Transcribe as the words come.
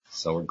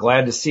So we're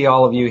glad to see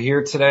all of you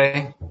here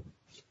today.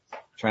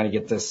 Trying to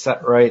get this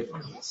set right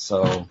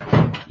so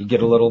you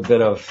get a little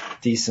bit of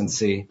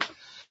decency.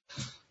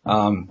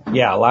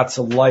 Yeah, lots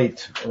of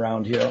light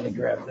around here. Let me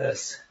grab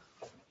this.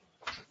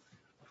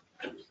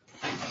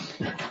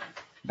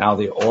 Now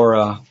the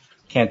aura,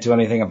 can't do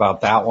anything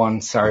about that one.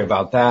 Sorry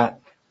about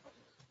that.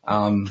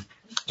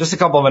 Just a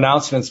couple of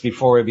announcements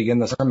before we begin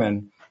the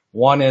sermon.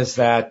 One is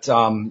that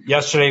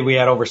yesterday we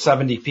had over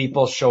 70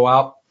 people show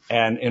up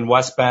and in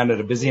West Bend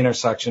at a busy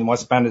intersection.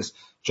 West Bend is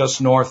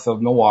just north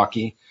of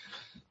Milwaukee,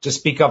 to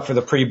speak up for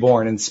the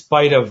preborn in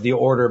spite of the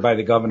order by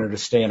the governor to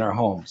stay in our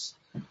homes.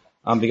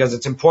 Because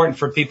it's important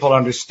for people to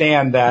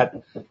understand that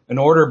an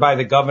order by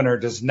the governor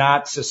does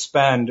not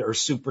suspend or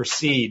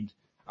supersede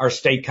our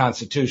state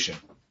constitution.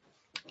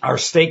 Our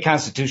state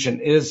constitution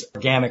is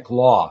organic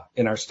law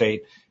in our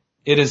state.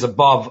 It is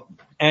above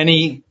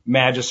any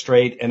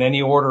magistrate and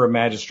any order a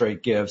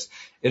magistrate gives.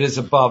 It is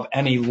above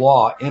any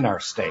law in our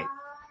state.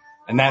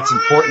 And that's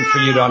important for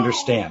you to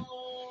understand.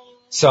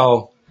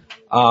 So,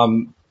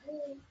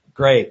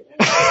 great.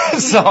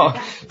 So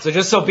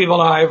just so people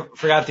know, I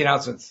forgot the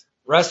announcements.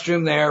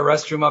 Restroom there,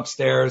 restroom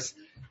upstairs.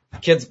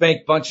 Kids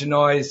make a bunch of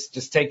noise.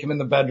 Just take them in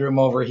the bedroom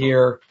over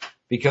here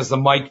because the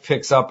mic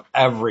picks up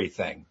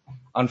everything,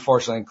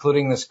 unfortunately,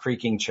 including this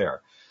creaking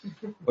chair,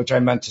 which I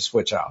meant to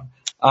switch out.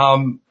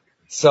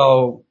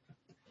 So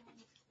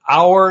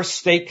our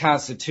state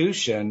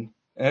constitution,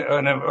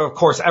 and of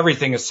course,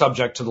 everything is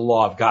subject to the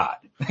law of God,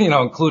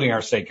 including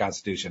our state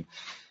constitution.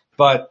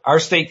 But our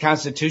state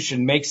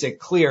constitution makes it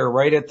clear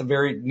right at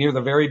near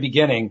the very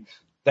beginning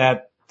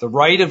that the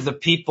right of the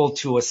people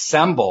to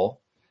assemble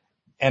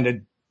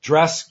and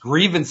address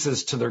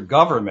grievances to their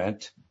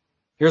government,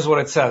 here's what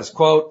it says,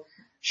 quote,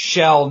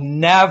 shall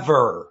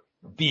never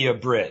be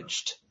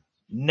abridged.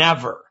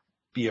 Never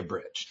be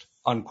abridged,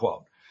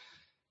 unquote.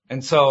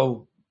 And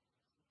so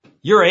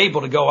you're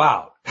able to go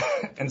out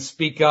and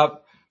speak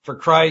up for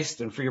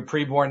Christ and for your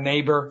preborn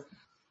neighbor.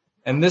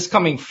 And this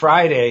coming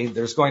Friday,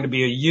 there's going to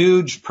be a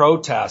huge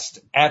protest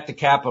at the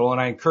Capitol, and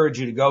I encourage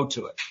you to go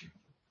to it.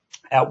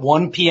 At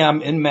 1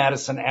 p.m. in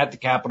Madison at the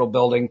Capitol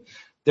building,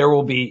 there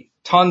will be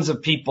tons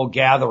of people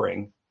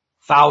gathering,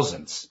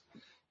 thousands,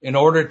 in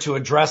order to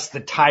address the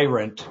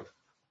tyrant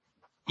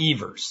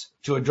Evers,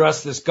 to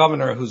address this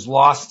governor who's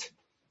lost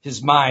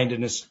his mind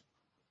and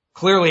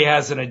clearly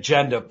has an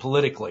agenda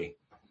politically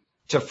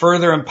to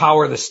further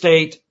empower the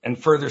state and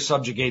further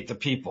subjugate the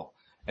people.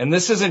 And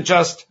this isn't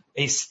just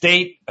a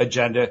state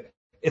agenda,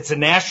 it's a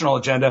national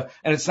agenda,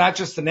 and it's not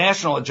just the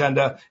national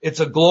agenda,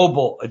 it's a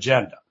global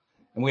agenda.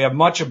 And we have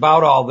much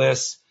about all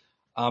this.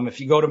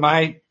 If you go to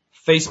my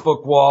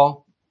Facebook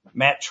wall,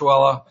 Matt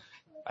Truella,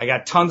 I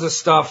got tons of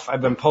stuff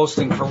I've been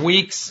posting for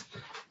weeks.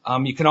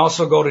 You can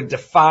also go to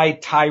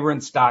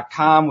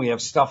defytyrants.com. We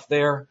have stuff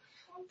there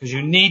because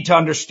you need to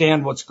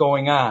understand what's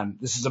going on.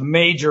 This is a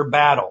major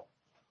battle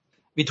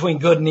between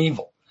good and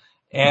evil,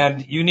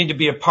 and you need to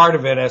be a part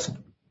of it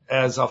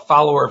as a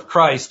follower of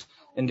Christ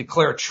and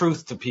declare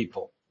truth to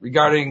people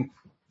regarding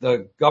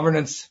the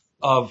governance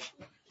of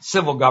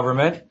civil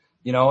government,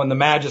 and the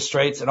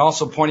magistrates, and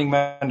also pointing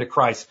men to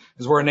Christ,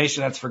 because we're a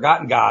nation that's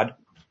forgotten God,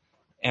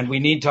 and we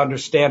need to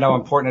understand how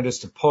important it is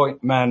to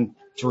point men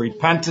to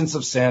repentance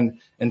of sin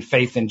and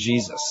faith in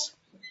Jesus.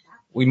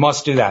 We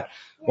must do that.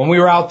 When we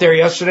were out there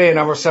yesterday and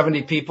over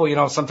 70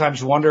 people,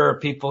 sometimes you wonder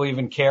if people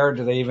even care.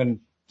 Do they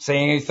even say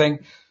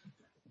anything?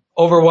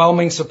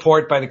 Overwhelming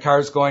support by the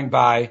cars going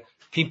by.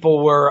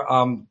 People were,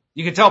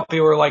 you could tell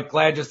people were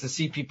glad just to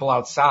see people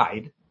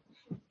outside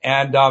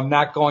and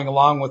not going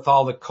along with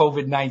all the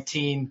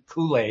COVID-19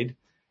 Kool-Aid,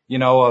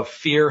 of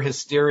fear,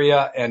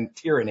 hysteria, and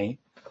tyranny.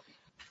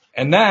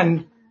 And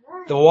then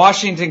the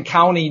Washington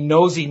County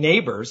Nosy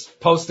Neighbors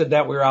posted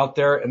that we were out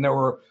there, and there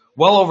were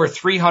well over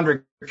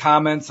 300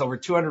 comments, over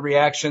 200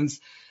 reactions,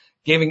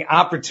 giving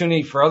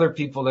opportunity for other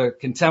people to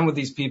contend with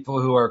these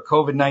people who are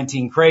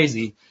COVID-19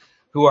 crazy,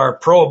 who are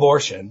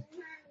pro-abortion.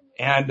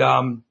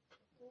 And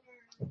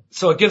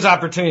so it gives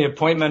opportunity to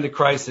point men to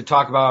Christ, to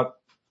talk about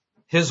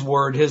his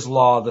word, his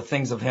law, the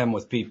things of him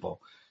with people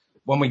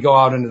when we go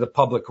out into the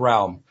public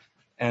realm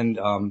and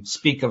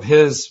speak of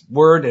his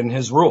word and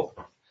his rule.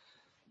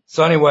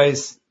 So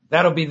anyways,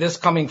 that'll be this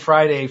coming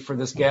Friday for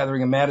this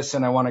gathering in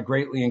Madison. I want to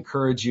greatly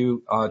encourage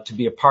you to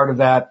be a part of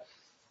that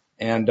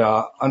and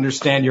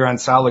understand you're on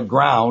solid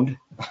ground.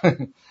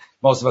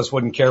 Most of us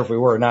wouldn't care if we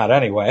were or not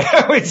anyway.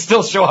 We'd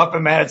still show up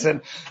in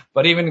Madison.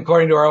 But even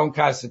according to our own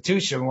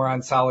Constitution, we're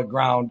on solid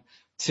ground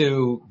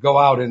to go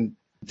out and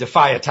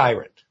defy a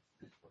tyrant,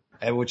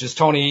 which is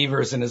Tony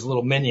Evers and his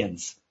little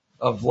minions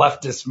of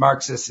leftist,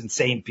 Marxist,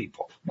 insane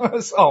people.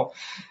 So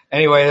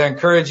anyway, I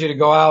encourage you to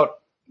go out.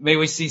 May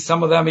we see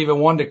some of them even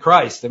won to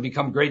Christ and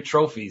become great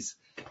trophies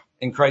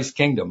in Christ's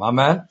kingdom.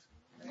 Amen.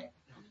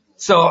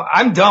 So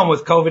I'm done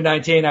with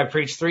COVID-19. I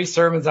preached 3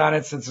 sermons on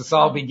it since this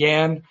all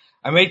began.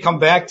 I may come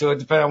back to it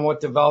depending on what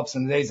develops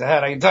in the days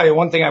ahead. I can tell you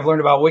one thing I've learned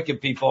about wicked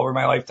people over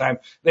my lifetime.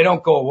 They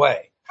don't go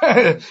away.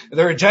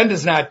 Their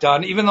agenda's not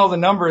done, even though the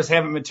numbers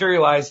haven't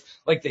materialized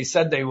like they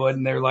said they would.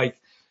 And they're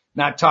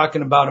not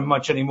talking about him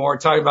much anymore,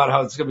 talking about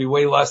how it's going to be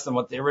way less than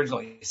what they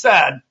originally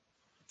said.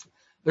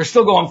 They're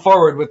still going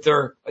forward with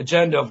their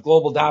agenda of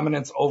global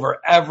dominance over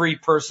every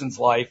person's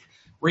life,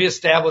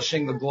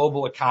 reestablishing the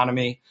global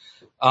economy,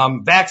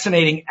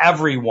 vaccinating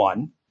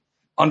everyone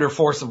under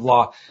force of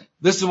law.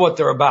 This is what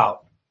they're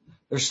about.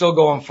 They're still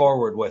going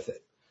forward with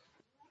it.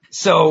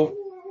 So,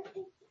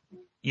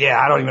 yeah,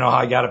 I don't even know how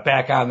I got it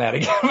back on that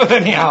again, but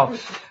anyhow,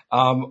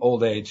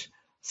 old age.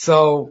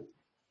 So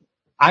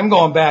I'm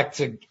going back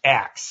to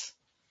Acts,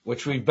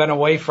 which we've been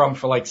away from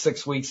for like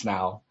 6 weeks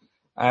now.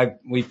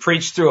 We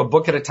preach through a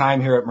book at a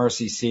time here at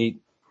Mercy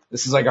Seat.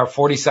 This is like our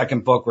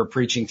 42nd book we're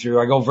preaching through.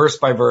 I go verse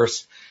by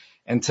verse.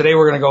 And today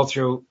we're going to go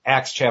through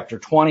Acts chapter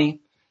 20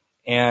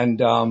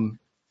 and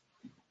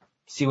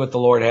see what the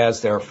Lord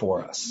has there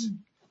for us.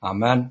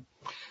 Amen.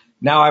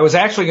 Now, I was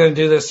actually going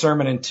to do this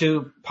sermon in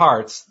 2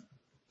 parts,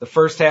 the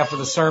first half of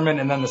the sermon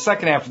and then the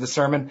second half of the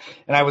sermon.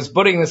 And I was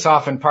putting this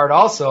off in part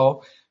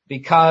also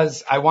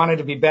because I wanted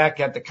to be back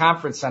at the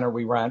conference center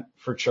we rent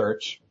for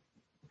church,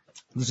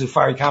 the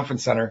Zufari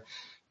Conference Center,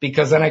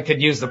 because then I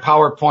could use the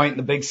PowerPoint and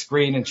the big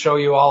screen and show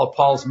you all of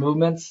Paul's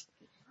movements.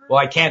 Well,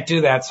 I can't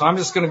do that, so I'm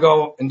just going to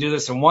go and do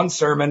this in one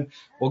sermon.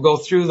 We'll go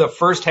through the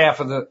first half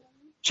of the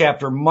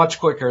chapter much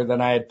quicker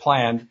than I had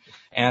planned,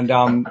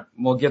 and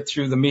we'll get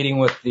through the meeting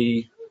with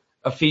the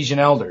Ephesian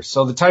elders.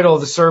 So the title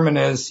of the sermon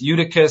is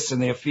Eutychus and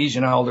the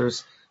Ephesian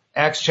elders,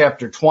 Acts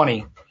chapter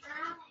 20.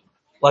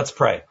 Let's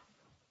pray.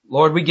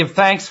 Lord, we give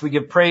thanks, we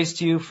give praise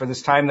to you for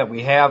this time that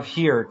we have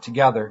here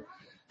together.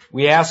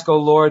 We ask, O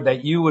Lord,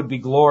 that you would be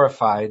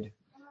glorified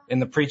in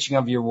the preaching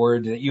of your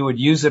word, that you would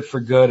use it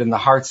for good in the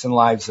hearts and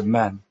lives of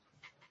men.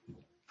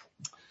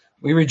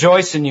 We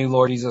rejoice in you,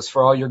 Lord Jesus,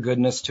 for all your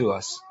goodness to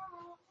us.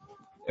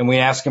 And we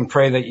ask and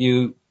pray that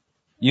you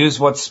use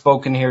what's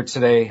spoken here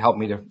today. Help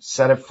me to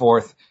set it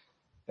forth.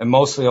 And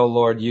mostly, O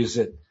Lord, use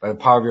it by the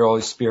power of your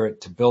Holy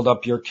Spirit to build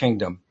up your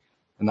kingdom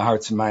in the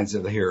hearts and minds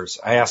of the hearers.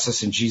 I ask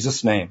this in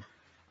Jesus' name.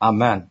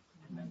 Amen.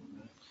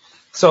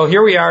 So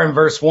here we are in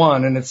verse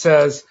 1, and it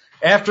says,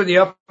 after the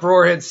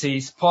uproar had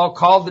ceased, Paul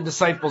called the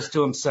disciples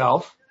to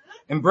himself,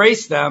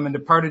 embraced them, and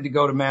departed to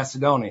go to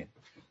Macedonia.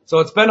 So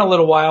it's been a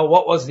little while.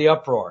 What was the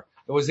uproar?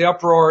 It was the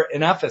uproar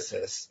in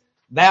Ephesus.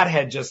 That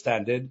had just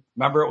ended.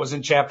 Remember, it was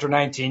in chapter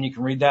 19. You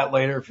can read that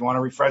later if you want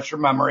to refresh your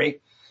memory.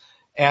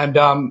 And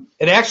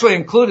it actually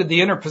included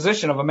the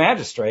interposition of a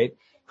magistrate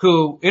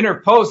who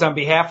interposed on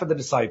behalf of the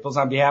disciples,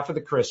 on behalf of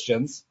the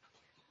Christians,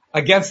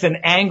 against an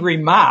angry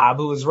mob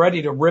who was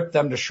ready to rip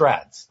them to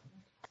shreds.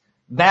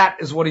 That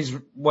is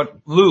what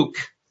Luke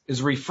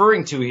is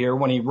referring to here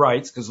when he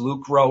writes, because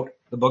Luke wrote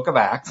the book of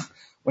Acts,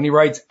 when he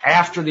writes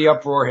after the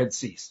uproar had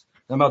ceased.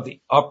 About the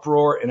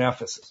uproar in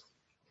Ephesus.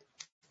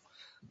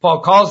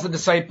 Paul calls the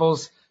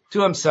disciples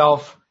to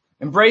himself,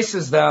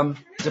 embraces them,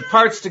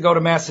 departs to go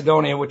to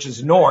Macedonia, which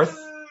is north,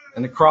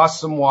 and to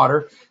cross some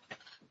water.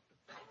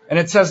 And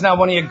it says, now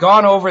when he had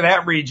gone over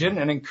that region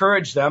and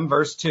encouraged them,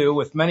 verse 2,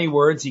 with many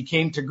words, he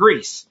came to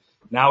Greece.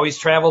 Now he's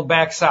traveled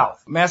back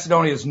south.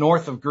 Macedonia is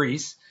north of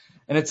Greece.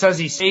 And it says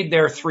he stayed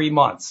there 3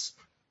 months.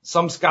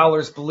 Some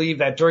scholars believe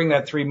that during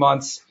that 3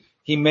 months,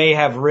 he may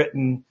have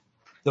written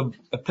the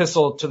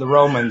epistle to the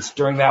Romans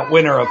during that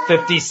winter of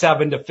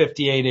 57 to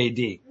 58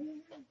 AD.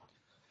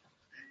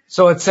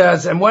 So it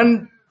says, and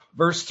when,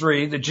 verse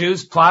 3, the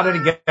Jews plotted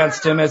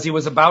against him as he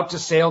was about to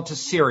sail to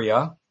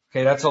Syria.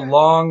 Okay, that's a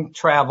long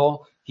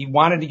travel. He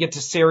wanted to get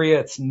to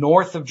Syria. It's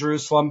north of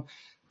Jerusalem.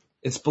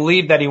 It's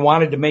believed that he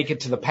wanted to make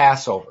it to the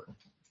Passover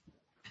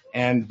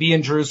and be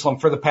in Jerusalem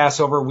for the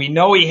Passover. We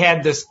know he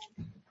had this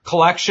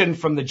collection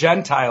from the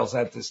Gentiles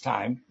at this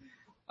time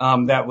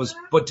that was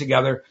put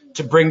together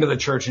to bring to the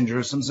church in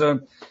Jerusalem. So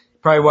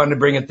probably wanted to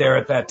bring it there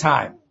at that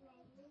time.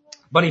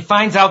 But he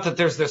finds out that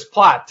there's this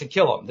plot to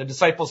kill him. The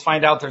disciples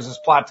find out there's this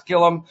plot to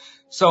kill him.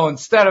 So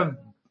instead of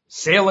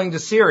sailing to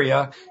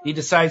Syria, he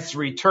decides to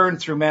return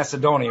through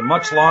Macedonia,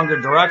 much longer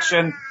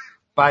direction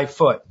by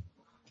foot.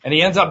 And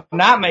he ends up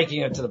not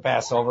making it to the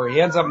Passover.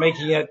 He ends up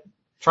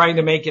trying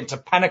to make it to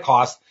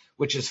Pentecost,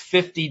 which is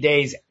 50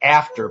 days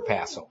after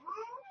Passover.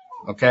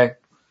 Okay?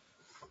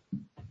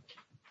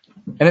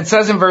 And it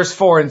says in verse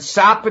 4, in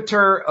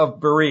Sopater of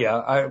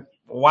Berea,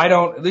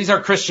 these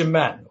are Christian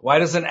men. Why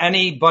doesn't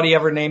anybody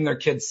ever name their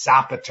kid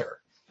Sopater?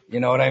 You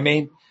know what I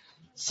mean?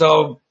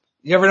 So,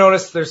 you ever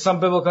notice there's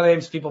some biblical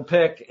names people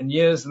pick and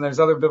use, and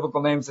there's other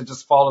biblical names that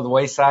just fall to the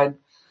wayside?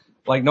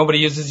 Like nobody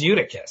uses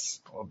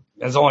Eutychus. Well,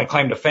 his only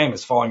claim to fame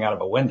is falling out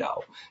of a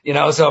window.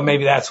 So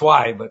maybe that's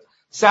why. But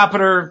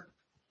Sopater,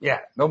 yeah,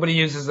 nobody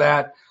uses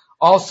that.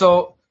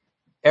 Also,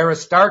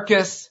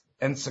 Aristarchus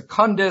and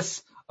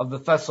Secundus of the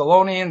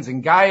Thessalonians,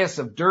 and Gaius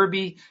of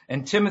Derbe,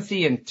 and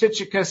Timothy and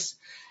Tychicus,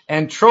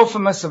 and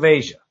Trophimus of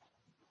Asia.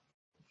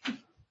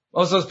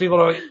 Most of those people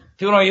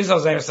don't use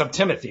those names except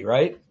Timothy,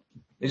 right?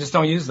 They just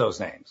don't use those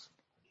names.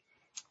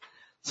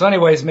 So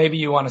anyways, maybe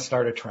you want to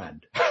start a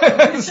trend.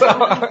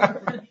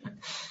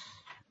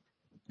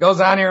 Goes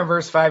on here in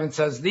verse 5 and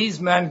says, these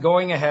men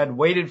going ahead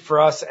waited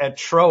for us at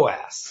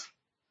Troas.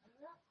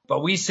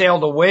 But we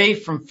sailed away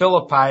from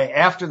Philippi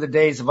after the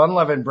days of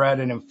unleavened bread,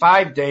 and in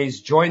 5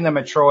 days joined them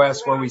at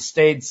Troas, where we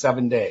stayed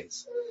 7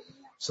 days.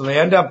 So they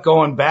end up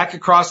going back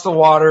across the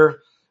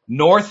water,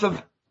 north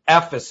of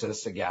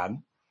Ephesus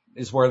again,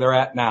 is where they're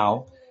at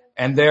now,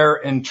 and they're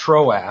in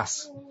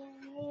Troas.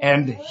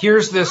 And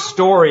here's this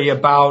story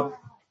about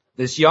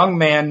this young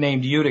man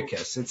named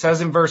Eutychus. It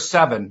says in verse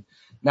 7,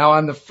 now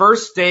on the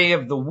first day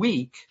of the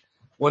week,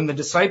 when the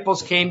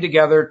disciples came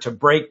together to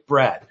break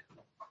bread,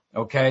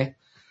 okay,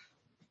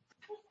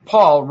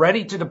 Paul,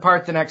 ready to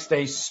depart the next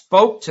day,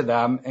 spoke to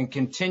them and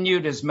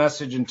continued his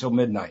message until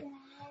midnight.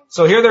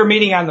 So here they're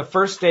meeting on the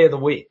first day of the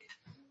week.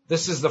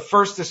 This is the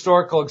first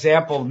historical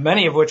example,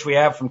 many of which we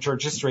have from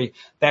church history,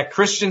 that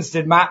Christians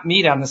did not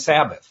meet on the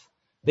Sabbath.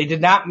 They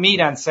did not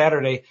meet on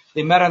Saturday.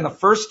 They met on the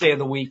first day of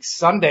the week,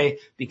 Sunday,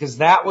 because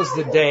that was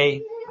the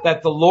day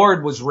that the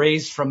Lord was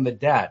raised from the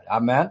dead.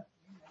 Amen?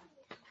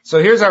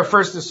 So here's our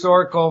first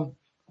historical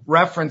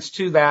reference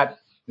to that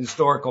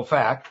historical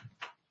fact.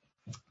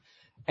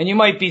 And you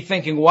might be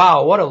thinking,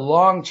 wow, what a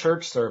long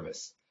church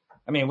service.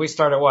 I mean, we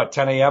start at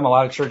 10 a.m.? A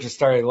lot of churches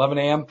start at 11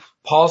 a.m.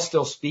 Paul's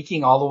still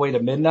speaking all the way to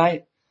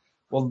midnight.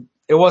 Well,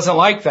 it wasn't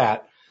like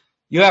that.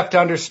 You have to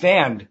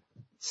understand,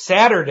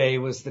 Saturday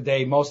was the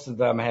day most of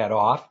them had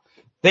off.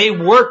 They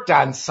worked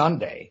on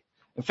Sunday.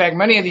 In fact,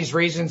 many of these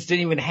regions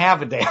didn't even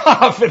have a day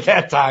off at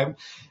that time,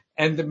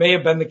 and it may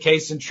have been the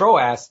case in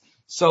Troas.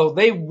 So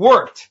they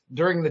worked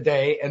during the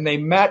day, and they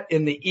met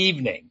in the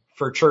evening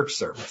for church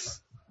service.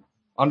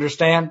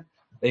 Understand?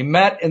 They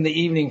met in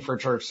the evening for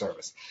church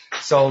service.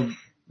 So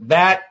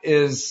that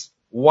is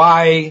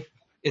why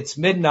it's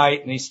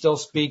midnight and he's still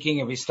speaking.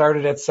 If he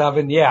started at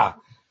 7, yeah.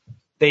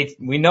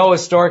 We know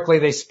historically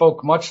they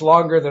spoke much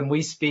longer than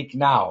we speak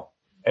now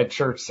at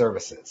church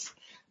services.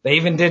 They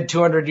even did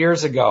 200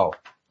 years ago,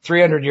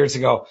 300 years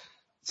ago.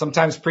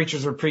 Sometimes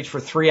preachers would preach for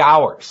 3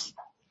 hours.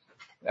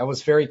 That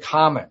was very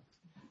common.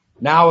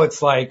 Now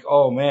it's like,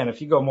 oh man,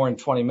 if you go more than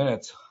 20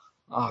 minutes,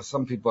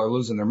 some people are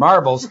losing their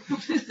marbles,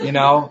 you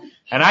know.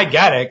 And I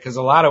get it, because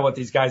a lot of what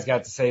these guys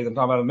got to say, I'm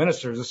talking about the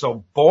ministers, is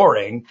so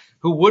boring.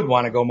 Who would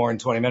want to go more than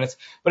 20 minutes?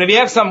 But if you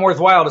have something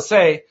worthwhile to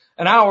say,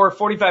 an hour,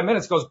 45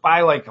 minutes goes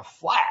by like a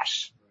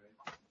flash.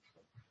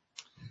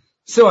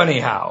 So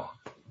anyhow,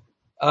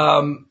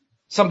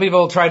 some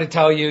people try to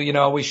tell you, you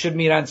know, we should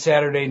meet on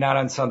Saturday, not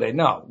on Sunday.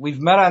 No,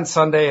 we've met on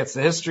Sunday. It's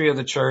the history of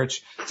the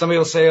church. Some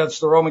people say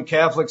it's the Roman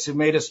Catholics who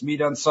made us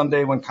meet on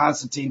Sunday when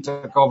Constantine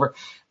took over.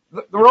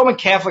 The Roman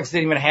Catholics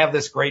didn't even have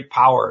this great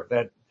power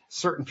that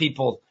certain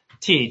people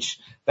teach,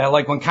 that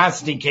like when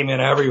Constantine came in,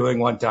 everything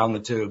went down the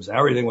tubes and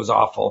everything was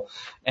awful.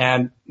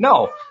 And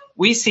no,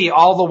 we see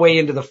all the way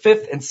into the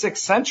 5th and 6th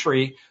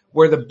century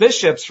where the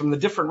bishops from the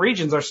different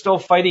regions are still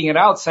fighting it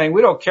out, saying,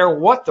 we don't care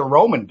what the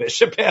Roman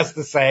bishop has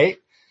to say.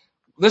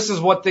 This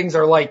is what things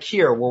are like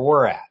here where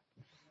we're at.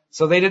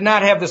 So they did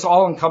not have this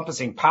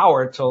all-encompassing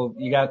power till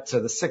you got to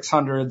the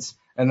 600s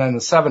and then the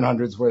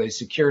 700s where they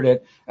secured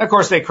it. And of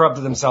course, they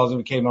corrupted themselves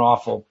and became an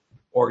awful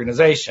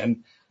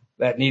organization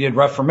that needed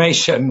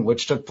reformation,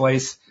 which took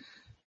place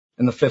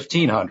in the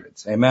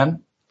 1500s.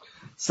 Amen?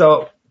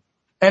 So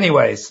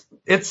anyways,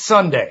 it's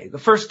Sunday, the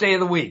first day of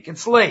the week.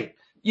 It's late.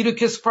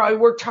 Eutychus probably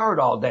worked hard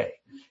all day.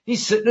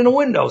 He's sitting in a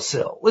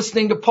windowsill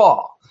listening to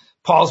Paul.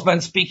 Paul's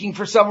been speaking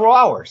for several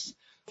hours.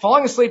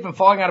 Falling asleep and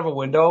falling out of a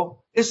window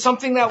is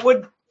something that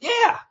would,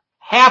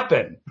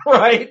 happen,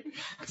 right?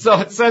 So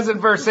it says in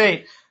verse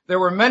 8, there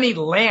were many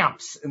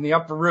lamps in the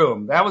upper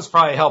room. That was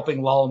probably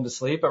helping lull him to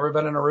sleep. Ever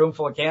been in a room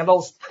full of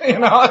candles? You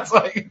know, it's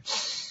like,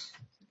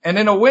 and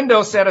in a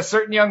window sat a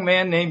certain young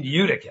man named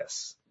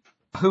Eutychus,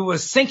 who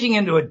was sinking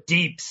into a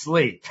deep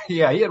sleep.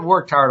 Yeah, he had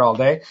worked hard all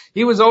day.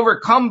 He was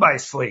overcome by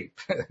sleep.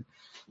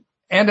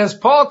 And as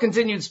Paul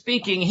continued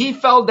speaking, he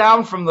fell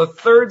down from the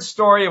 3rd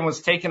story and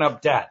was taken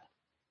up dead.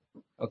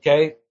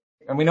 Okay?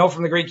 And we know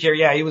from the Greek here,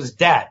 he was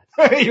dead.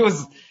 He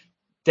was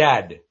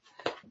dead.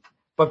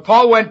 But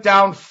Paul went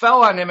down,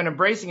 fell on him, and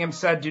embracing him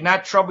said, do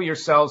not trouble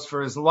yourselves,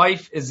 for his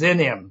life is in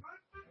him.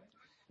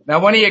 Now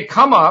when he had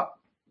come up,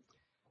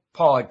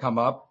 Paul had come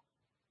up,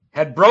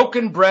 had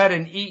broken bread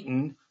and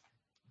eaten,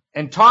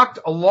 and talked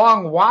a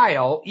long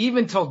while,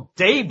 even till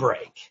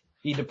daybreak,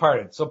 he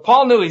departed. So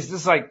Paul knew he's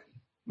just like,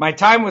 my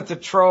time with the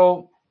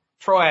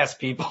Troas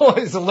people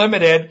is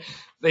limited.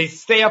 They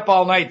stay up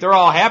all night. They're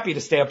all happy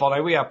to stay up all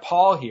night. We have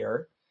Paul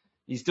here.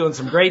 He's doing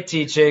some great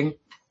teaching.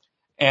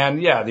 And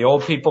the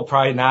old people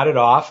probably nodded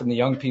off, and the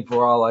young people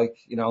were all like,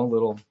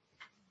 little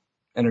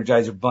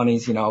Energizer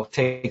bunnies,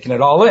 taking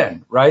it all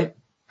in, right?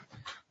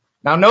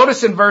 Now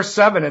notice in verse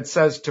 7, it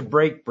says to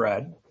break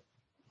bread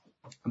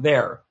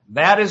there.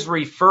 That is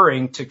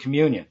referring to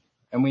communion.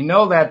 And we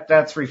know that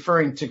that's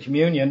referring to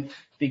communion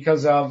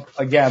because of,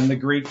 again, the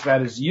Greek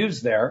that is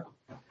used there.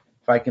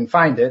 If I can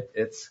find it,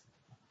 it's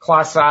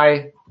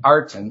klassai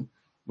arton,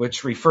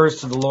 which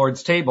refers to the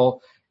Lord's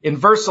table. In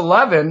verse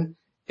 11,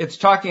 it's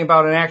talking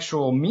about an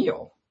actual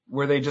meal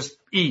where they just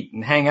eat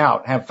and hang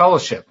out, have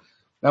fellowship.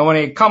 Now, when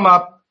he had come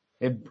up,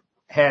 it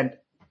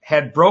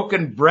had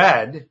broken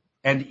bread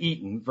and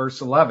eaten,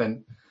 verse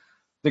 11,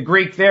 the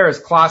Greek there is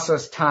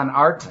klassos tan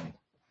arton.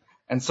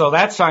 And so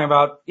that's talking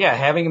about,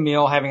 having a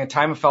meal, having a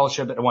time of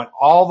fellowship. It went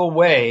all the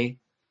way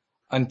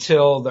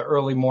until the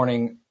early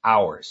morning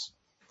hours.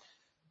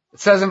 It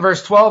says in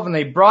verse 12, and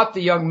they brought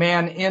the young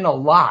man in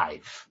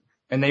alive,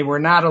 and they were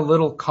not a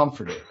little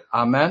comforted.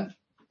 Amen.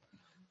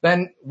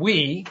 Then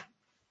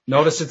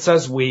notice it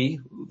says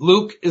we.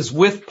 Luke is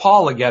with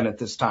Paul again at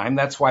this time.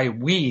 That's why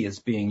we is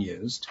being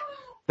used.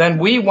 Then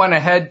we went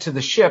ahead to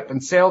the ship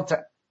and sailed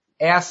to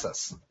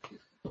Assos,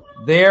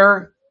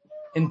 there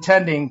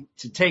intending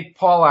to take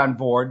Paul on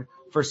board,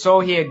 for so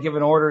he had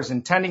given orders,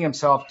 intending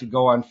himself to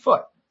go on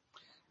foot.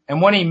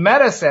 And when he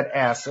met us at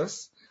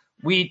Assos,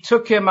 we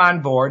took him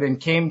on board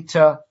and came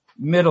to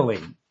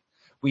Mytilene.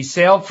 We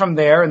sailed from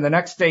there, and the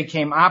next day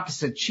came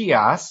opposite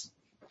Chios.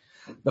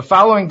 The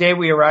following day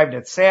we arrived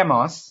at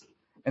Samos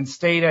and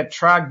stayed at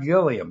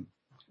Trogyllium.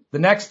 The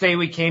next day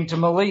we came to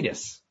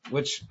Miletus,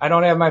 which I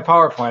don't have my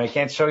PowerPoint. I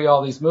can't show you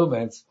all these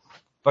movements.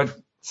 But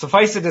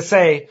suffice it to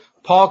say,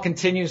 Paul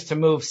continues to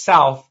move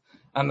south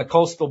on the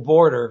coastal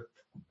border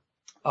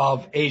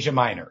of Asia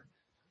Minor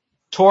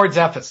towards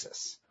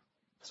Ephesus.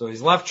 So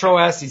he's left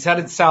Troas. He's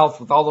headed south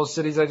with all those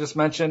cities I just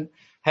mentioned,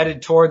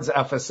 headed towards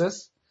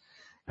Ephesus.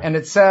 And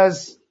it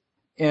says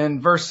in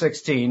verse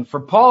 16,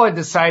 for Paul had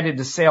decided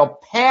to sail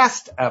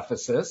past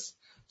Ephesus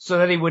so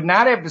that he would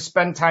not have to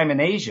spend time in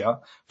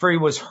Asia, for he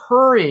was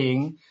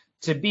hurrying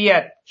to be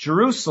at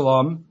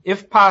Jerusalem,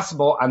 if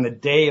possible, on the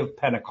day of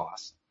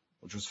Pentecost,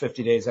 which was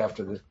 50 days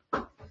after the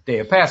day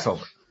of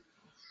Passover.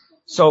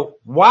 So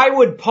why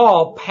would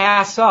Paul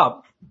pass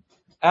up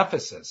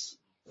Ephesus?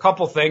 A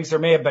couple things. There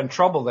may have been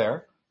trouble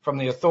there from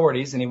the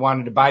authorities, and he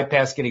wanted to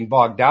bypass getting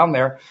bogged down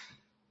there.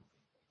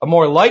 A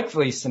more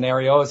likely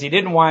scenario is he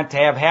didn't want to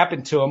have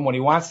happen to him when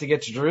he wants to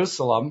get to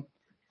Jerusalem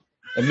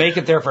and make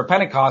it there for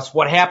Pentecost,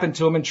 what happened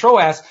to him in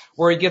Troas,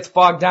 where he gets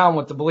bogged down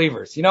with the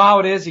believers. You know how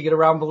it is? You get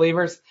around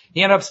believers.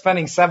 He ended up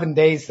spending 7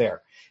 days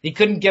there. He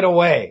couldn't get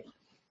away.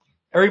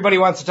 Everybody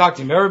wants to talk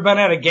to him. Ever been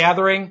at a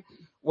gathering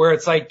where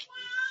it's like,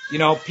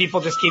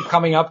 people just keep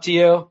coming up to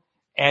you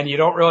and you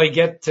don't really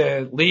get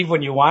to leave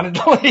when you wanted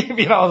to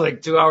leave?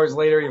 Like 2 hours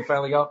later, you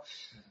finally go.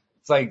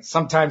 It's like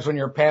sometimes when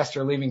you're a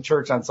pastor leaving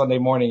church on Sunday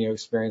morning, you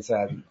experience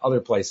that in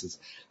other places.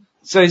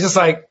 So he's just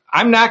like,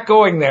 I'm not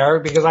going there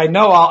because I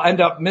know I'll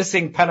end up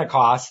missing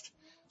Pentecost.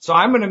 So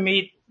I'm going to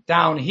meet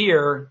down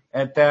here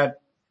at that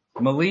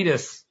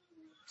Miletus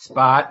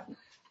spot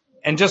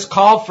and just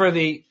call for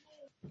the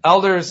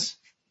elders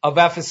of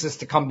Ephesus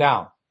to come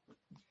down.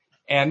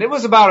 And it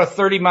was about a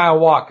 30-mile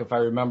walk, if I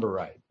remember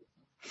right,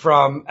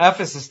 from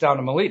Ephesus down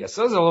to Miletus.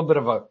 So it was a little bit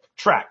of a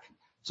trek.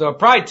 So it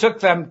probably took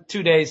them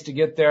 2 days to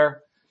get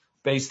there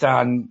based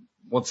on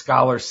what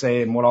scholars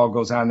say and what all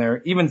goes on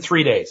there, even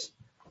 3 days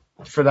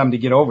for them to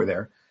get over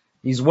there.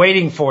 He's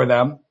waiting for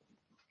them.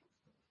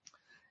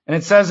 And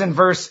it says in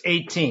verse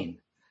 18,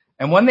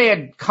 and when they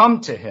had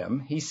come to him,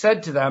 he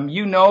said to them,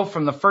 you know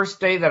from the first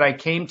day that I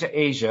came to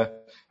Asia,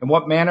 in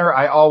what manner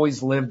I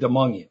always lived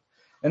among you.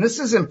 And this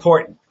is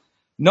important.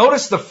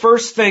 Notice the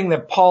first thing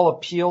that Paul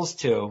appeals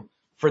to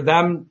for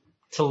them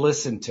to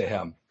listen to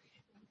him.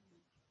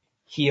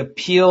 He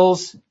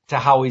appeals to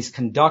how he's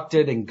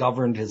conducted and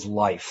governed his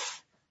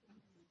life.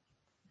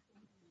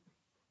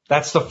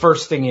 That's the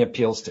first thing he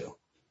appeals to.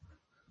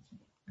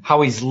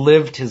 How he's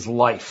lived his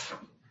life.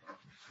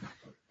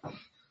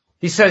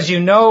 He says,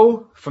 you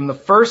know from the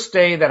first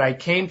day that I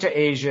came to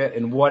Asia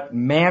in what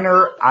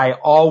manner I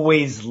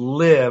always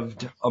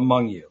lived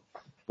among you.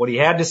 What he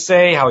had to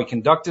say, how he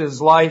conducted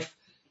his life,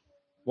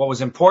 what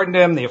was important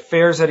to him, the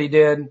affairs that he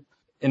did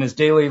in his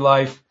daily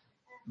life,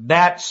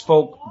 that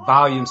spoke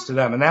volumes to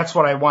them. And that's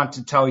what I want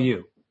to tell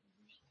you.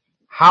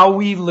 How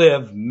we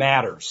live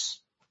matters.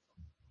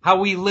 How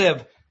we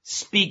live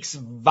speaks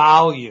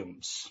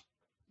volumes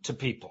to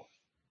people.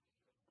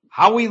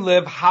 How we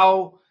live,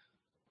 how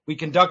we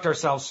conduct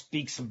ourselves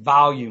speaks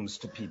volumes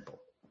to people.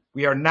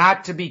 We are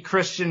not to be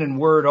Christian in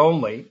word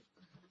only.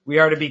 We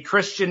are to be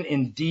Christian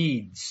in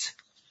deeds,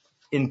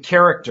 in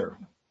character.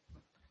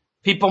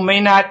 People may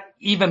not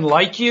even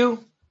like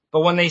you,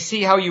 but when they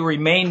see how you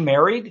remain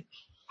married,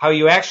 how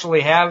you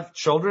actually have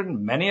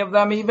children, many of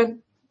them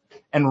even,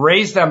 and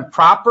raise them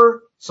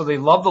proper so they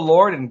love the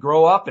Lord and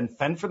grow up and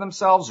fend for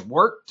themselves,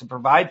 work to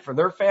provide for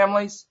their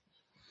families.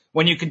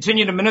 When you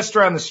continue to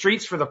minister on the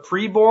streets for the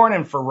preborn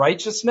and for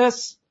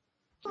righteousness,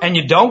 and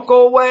you don't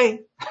go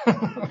away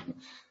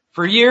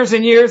for years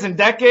and years and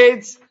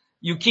decades,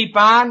 you keep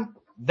on,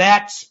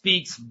 that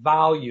speaks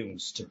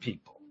volumes to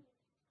people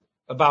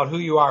about who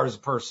you are as a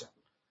person,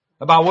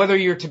 about whether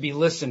you're to be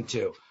listened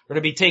to or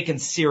to be taken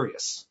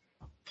serious,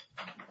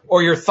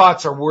 or your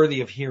thoughts are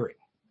worthy of hearing.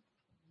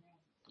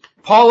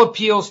 Paul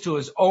appeals to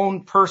his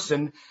own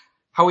person,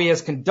 how he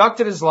has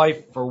conducted his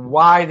life, for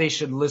why they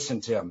should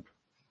listen to him.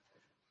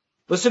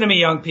 Listen to me,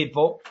 young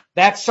people.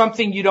 That's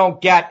something you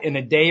don't get in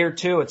a day or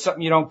two. It's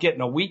something you don't get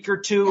in a week or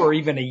two or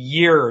even a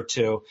year or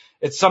two.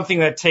 It's something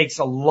that takes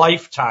a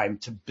lifetime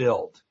to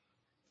build.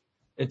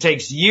 It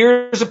takes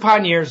years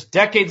upon years,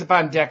 decades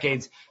upon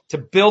decades to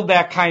build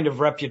that kind of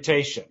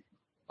reputation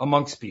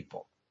amongst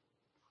people,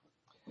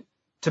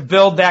 to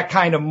build that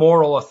kind of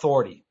moral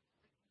authority.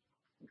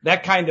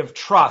 that kind of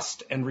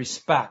trust and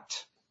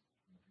respect.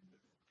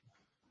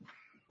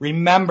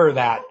 Remember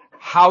that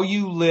how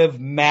you live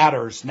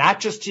matters, not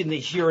just in the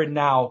here and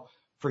now,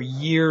 for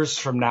years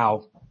from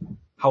now,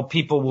 how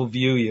people will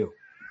view you.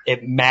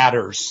 It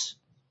matters.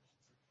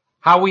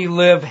 How we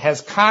live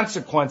has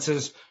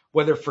consequences,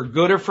 whether for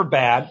good or for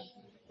bad.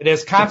 It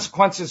has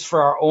consequences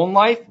for our own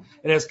life.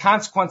 It has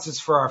consequences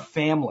for our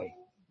family.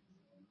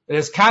 It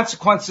has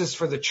consequences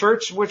for the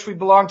church which we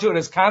belong to. It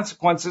has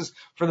consequences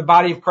for the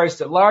body of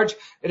Christ at large.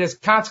 It has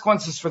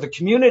consequences for the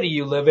community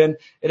you live in.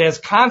 It has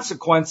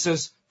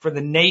consequences for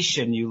the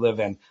nation you live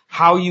in,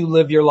 how you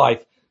live your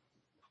life.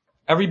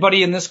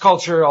 Everybody in this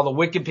culture, all the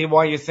wicked people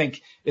want you to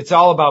think it's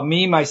all about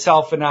me,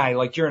 myself, and I,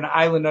 like you're an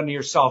island unto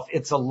yourself.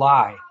 It's a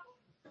lie.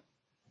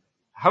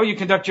 How you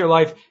conduct your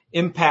life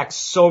impacts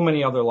so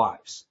many other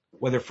lives,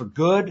 whether for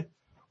good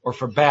or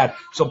for bad.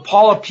 So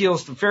Paul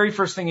appeals, the very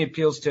first thing he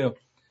appeals to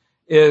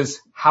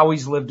is how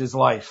he's lived his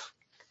life.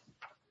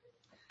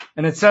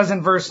 And it says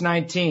in verse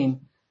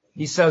 19,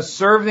 he says,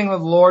 serving the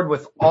Lord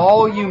with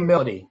all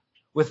humility,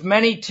 with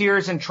many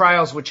tears and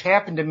trials which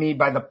happened to me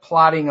by the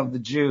plotting of the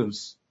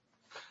Jews.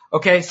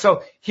 Okay,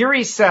 so here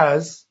he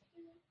says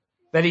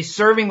that he's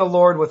serving the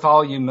Lord with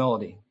all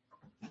humility.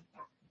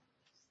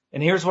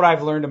 And here's what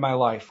I've learned in my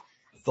life.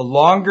 The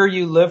longer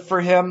you live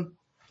for him,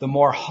 the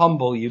more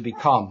humble you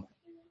become.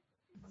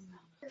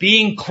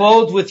 Being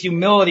clothed with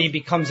humility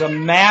becomes a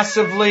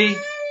massively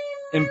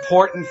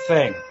important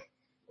thing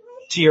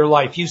to your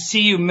life. You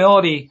see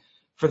humility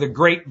for the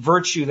great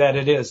virtue that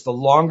it is. The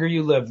longer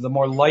you live, the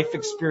more life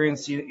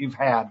experience you've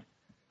had.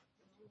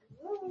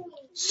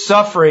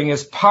 Suffering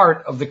is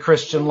part of the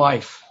Christian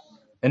life.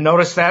 And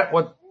notice that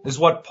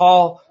what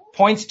Paul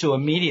points to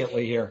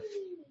immediately here.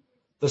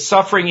 The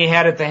suffering he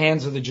had at the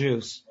hands of the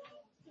Jews.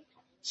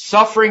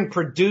 Suffering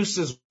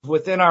produces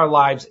within our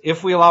lives,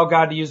 if we allow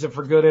God to use it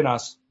for good in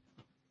us,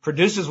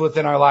 produces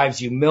within our lives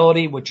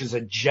humility, which is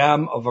a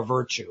gem of a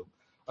virtue,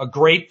 a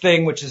great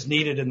thing which is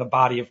needed in the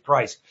body of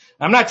Christ.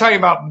 I'm not talking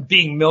about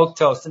being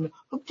milquetoast and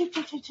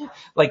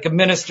like a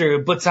minister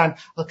who puts on,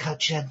 look how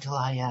gentle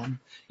I am,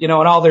 and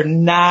all their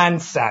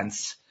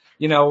nonsense,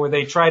 where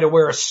they try to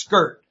wear a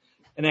skirt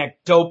and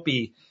act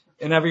dopey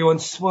and everyone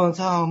swoons,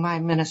 oh, my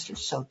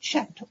minister's so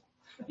gentle.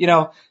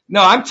 No,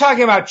 I'm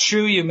talking about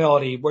true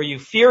humility where you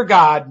fear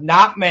God,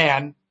 not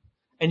man,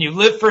 and you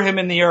live for him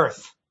in the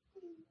earth.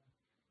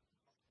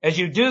 As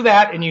you do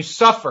that and you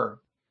suffer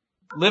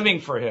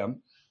living for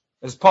him,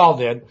 as Paul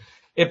did,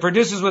 it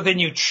produces within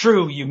you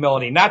true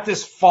humility, not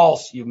this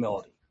false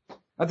humility,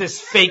 not this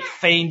fake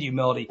feigned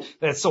humility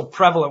that's so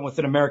prevalent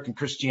within American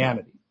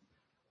Christianity.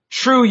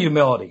 True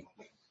humility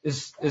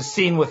is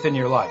seen within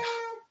your life.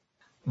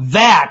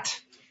 That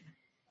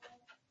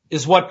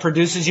is what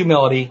produces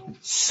humility,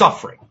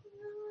 suffering.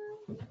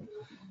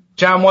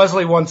 John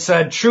Wesley once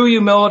said, true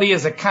humility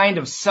is a kind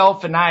of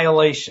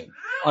self-annihilation,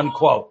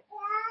 unquote.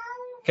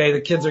 Okay,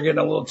 the kids are getting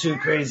a little too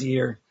crazy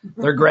here.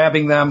 They're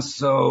grabbing them,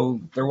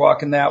 so they're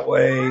walking that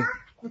way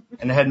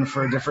and heading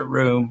for a different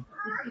room.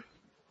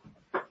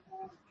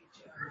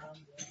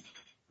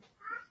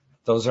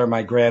 Those are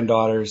my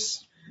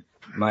granddaughters,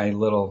 my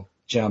little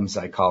gems,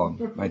 I call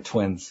them, my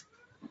twins.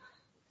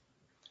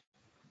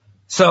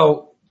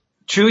 So,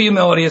 true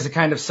humility is a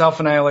kind of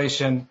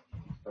self-annihilation,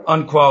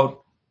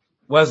 unquote,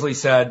 Wesley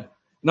said.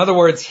 In other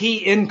words,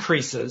 he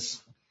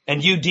increases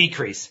and you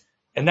decrease.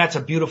 And that's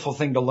a beautiful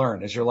thing to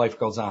learn as your life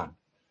goes on.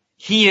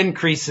 He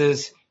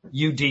increases,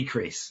 you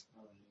decrease.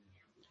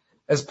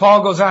 As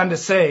Paul goes on to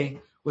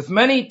say, with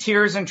many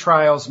tears and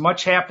trials,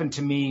 much happened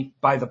to me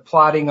by the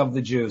plotting of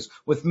the Jews.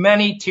 With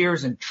many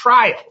tears and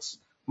trials,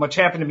 much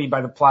happened to me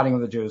by the plotting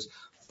of the Jews.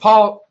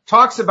 Paul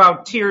talks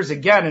about tears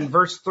again in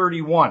verse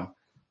 31.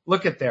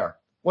 Look at there.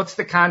 What's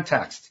the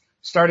context?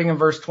 Starting in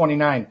verse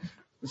 29.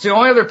 It's the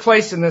only other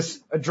place in this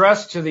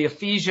address to the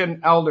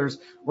Ephesian elders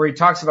where he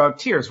talks about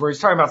tears, where he's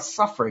talking about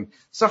suffering.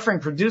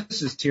 Suffering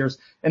produces tears.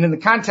 And in the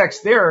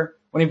context there,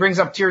 when he brings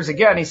up tears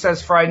again, he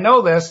says, for I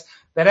know this,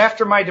 that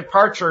after my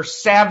departure,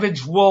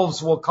 savage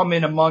wolves will come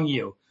in among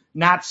you,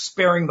 not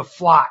sparing the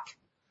flock.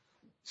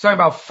 He's talking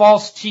about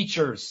false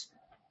teachers,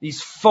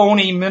 these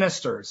phony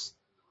ministers.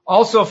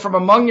 Also from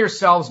among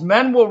yourselves,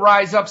 men will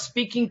rise up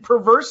speaking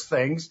perverse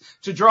things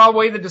to draw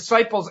away the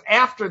disciples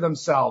after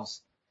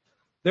themselves.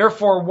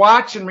 Therefore,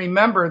 watch and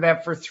remember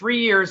that for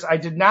 3 years I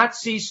did not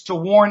cease to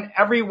warn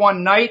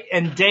everyone night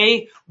and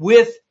day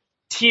with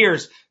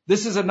tears.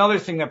 This is another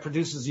thing that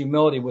produces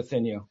humility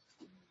within you.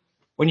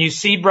 When you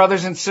see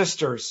brothers and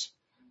sisters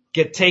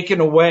get taken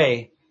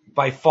away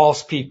by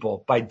false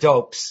people, by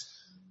dopes,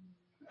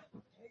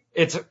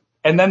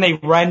 and then they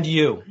rend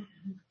you,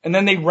 and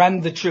then they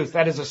rend the truth.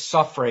 That is a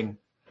suffering.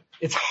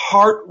 It's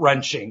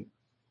heart-wrenching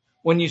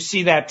when you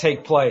see that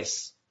take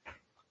place.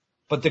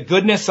 But the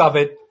goodness of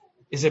it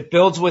is it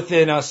builds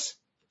within us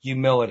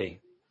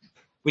humility.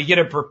 We get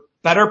a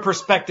better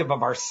perspective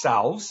of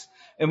ourselves,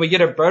 and we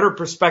get a better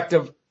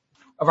perspective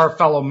of our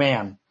fellow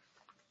man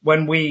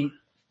when we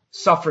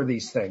suffer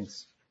these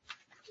things.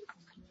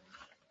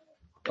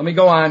 Let me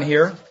go on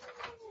here.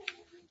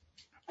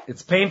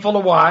 It's painful to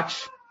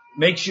watch,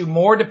 makes you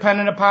more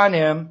dependent upon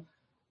him.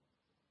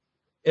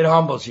 It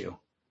humbles you.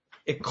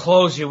 It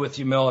clothes you with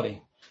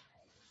humility.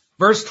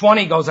 Verse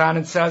 20 goes on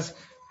and says,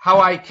 how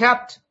I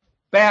kept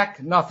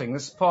back nothing.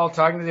 This is Paul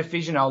talking to the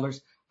Ephesian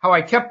elders. How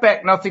I kept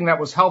back nothing that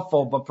was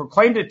helpful, but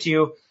proclaimed it to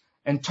you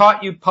and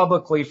taught you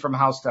publicly from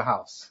house to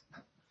house.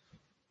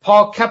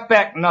 Paul kept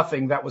back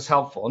nothing that was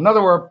helpful. In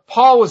other words,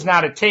 Paul was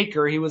not a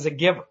taker, he was a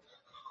giver.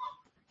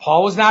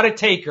 Paul was not a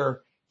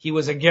taker, he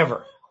was a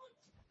giver.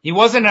 He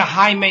wasn't a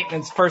high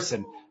maintenance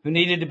person who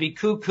needed to be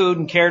coo-cooed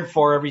and cared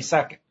for every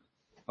second.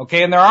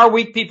 Okay, and there are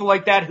weak people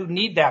like that who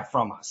need that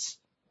from us.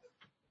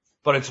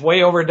 But it's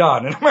way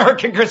overdone. In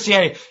American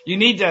Christianity, you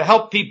need to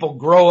help people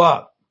grow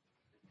up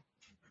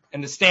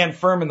and to stand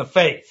firm in the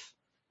faith.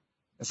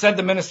 Instead,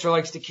 the minister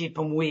likes to keep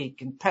them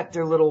weak and pet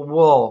their little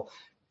wool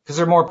because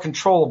they're more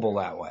controllable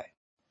that way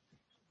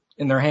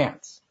in their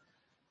hands.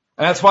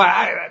 And that's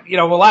why,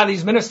 a lot of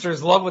these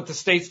ministers love what the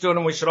state's doing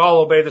and we should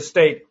all obey the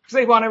state because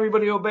they want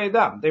everybody to obey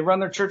them. They run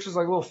their churches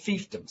like little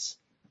fiefdoms.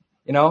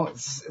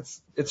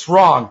 It's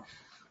wrong.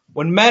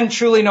 When men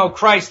truly know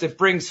Christ, it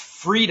brings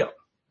freedom.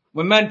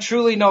 When men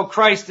truly know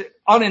Christ, it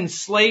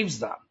unenslaves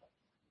them,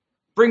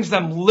 brings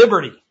them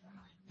liberty.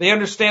 They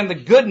understand the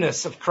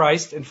goodness of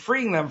Christ and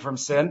freeing them from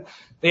sin.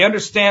 They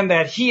understand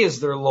that he is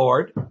their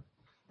Lord,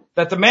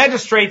 that the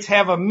magistrates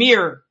have a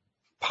mere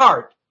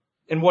part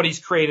in what he's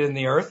created in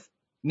the earth,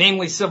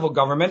 namely civil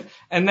government,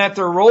 and that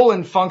their role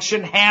and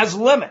function has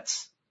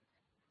limits.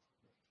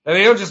 That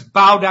they don't just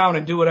bow down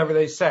and do whatever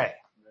they say.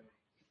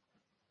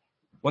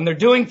 When they're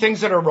doing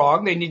things that are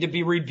wrong, they need to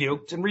be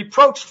rebuked and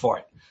reproached for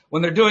it.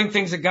 When they're doing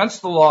things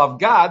against the law of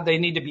God, they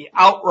need to be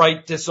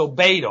outright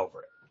disobeyed over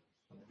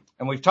it.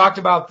 And we've talked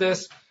about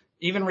this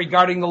even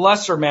regarding the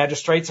lesser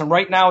magistrates. And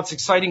right now it's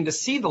exciting to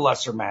see the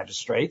lesser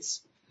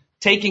magistrates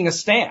taking a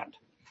stand.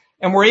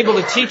 And we're able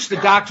to teach the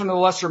doctrine of the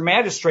lesser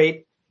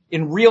magistrate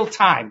in real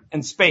time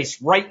and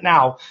space right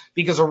now,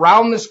 because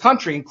around this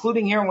country,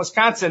 including here in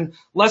Wisconsin,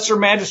 lesser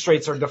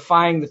magistrates are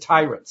defying the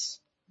tyrants,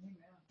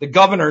 the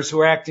governors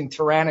who are acting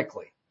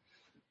tyrannically.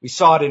 We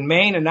saw it in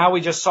Maine, and now we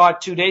just saw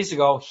it 2 days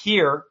ago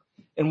here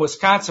in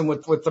Wisconsin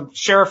with the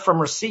sheriff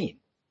from Racine.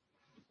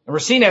 And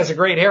Racine has a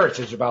great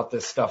heritage about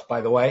this stuff,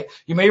 by the way.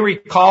 You may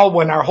recall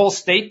when our whole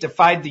state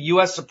defied the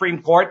U.S.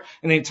 Supreme Court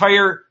and the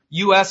entire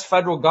U.S.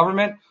 federal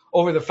government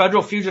over the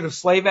Federal Fugitive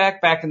Slave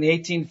Act back in the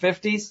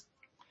 1850s.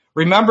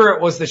 Remember,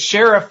 it was the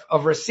sheriff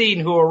of Racine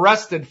who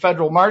arrested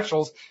federal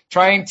marshals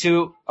trying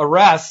to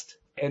arrest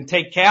and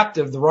take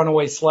captive the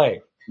runaway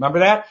slave. Remember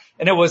that?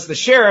 And it was the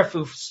sheriff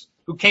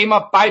who came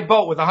up by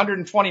boat with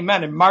 120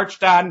 men and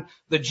marched on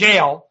the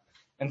jail,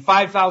 and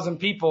 5,000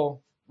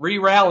 people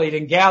re-rallied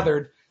and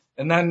gathered,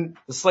 and then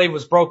the slave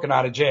was broken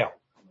out of jail.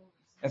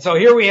 And so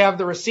here we have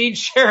the Racine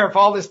sheriff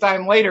all this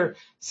time later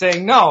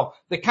saying, no,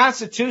 the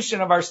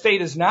Constitution of our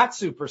state is not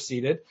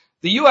superseded.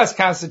 The U.S.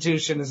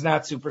 Constitution is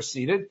not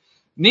superseded.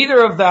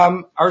 Neither of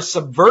them are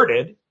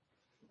subverted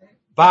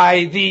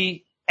by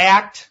the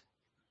act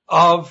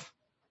of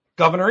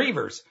Governor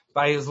Evers,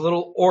 by his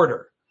little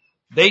order.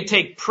 They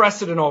take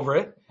precedent over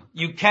it.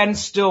 You can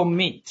still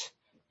meet.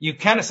 In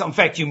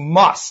fact, you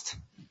must.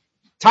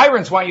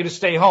 Tyrants want you to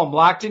stay home,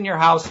 locked in your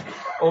house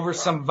over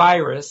some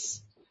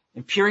virus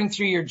and peering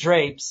through your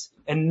drapes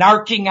and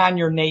narking on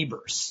your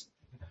neighbors.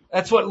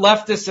 That's what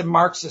leftists and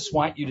Marxists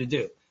want you to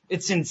do.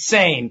 It's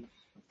insane.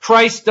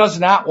 Christ does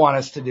not want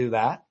us to do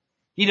that.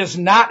 He does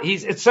not.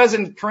 It says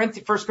in 1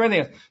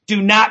 Corinthians,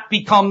 do not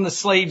become the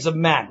slaves of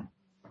men.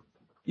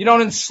 You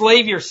don't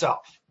enslave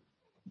yourself.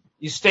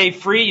 You stay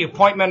free, you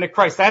point men to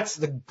Christ. That's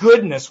the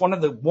goodness, one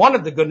of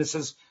the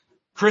goodnesses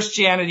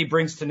Christianity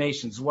brings to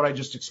nations, what I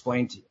just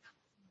explained to you.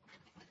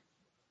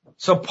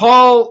 So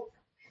Paul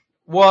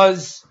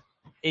was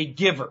a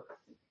giver.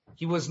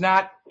 He was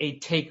not a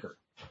taker.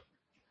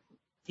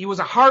 He was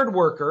a hard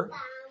worker.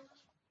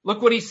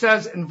 Look what he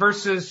says in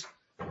verse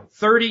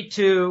 33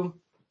 through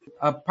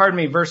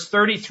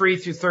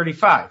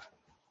 35.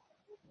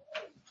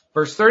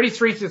 Verse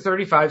 33 through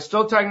 35,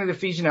 still talking to the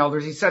Ephesian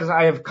elders, he says,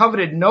 I have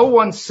coveted no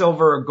one's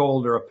silver or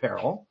gold or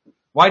apparel.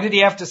 Why did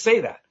he have to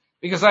say that?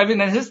 Because even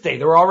in his day,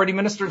 there were already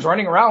ministers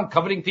running around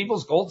coveting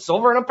people's gold,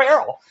 silver, and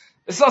apparel.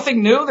 It's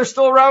nothing new. They're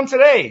still around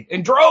today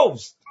in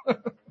droves.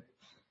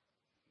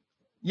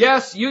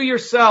 Yes, you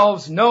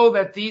yourselves know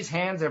that these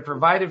hands have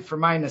provided for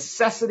my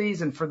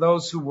necessities and for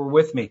those who were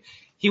with me.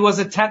 He was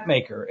a tent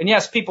maker. And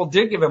yes, people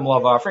did give him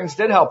love offerings,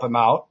 did help him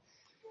out.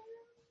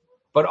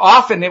 But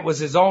often it was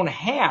his own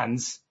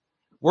hands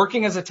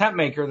working as a tent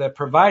maker that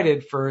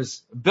provided for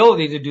his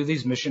ability to do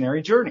these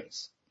missionary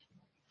journeys.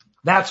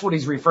 That's what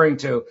he's referring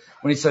to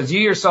when he says, you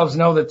yourselves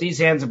know that these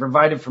hands have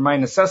provided for my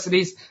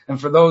necessities and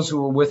for those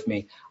who were with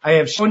me. I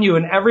have shown you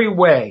in every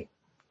way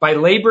by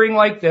laboring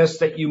like this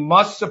that you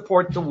must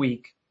support the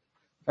weak.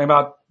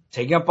 About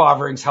taking up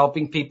offerings,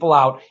 helping people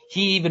out.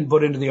 He even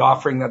put into the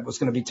offering that was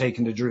going to be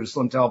taken to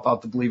Jerusalem to help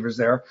out the believers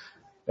there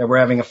that were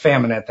having a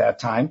famine at that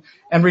time.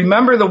 And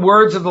remember the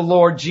words of the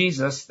Lord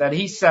Jesus that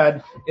he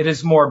said, it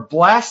is more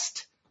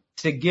blessed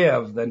to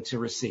give than to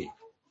receive.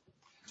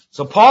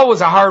 So Paul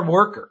was a hard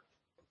worker.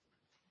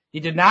 He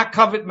did not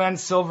covet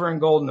men's silver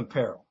and gold and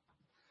apparel.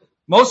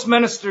 Most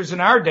ministers in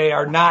our day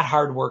are not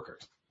hard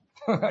workers.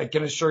 I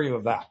can assure you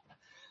of that.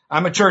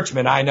 I'm a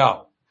churchman, I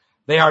know.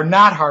 They are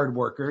not hard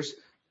workers.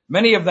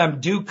 Many of them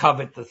do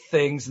covet the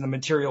things and the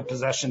material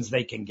possessions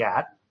they can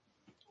get.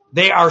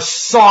 They are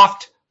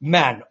soft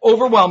men.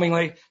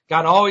 Overwhelmingly,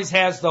 God always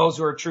has those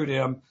who are true to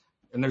him,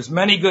 and there's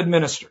many good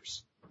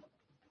ministers.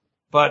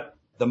 But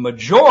the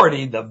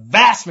majority, the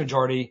vast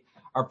majority,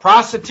 are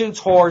prostitutes,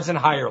 whores, and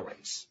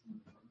hirelings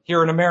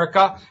here in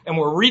America, and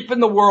we're reaping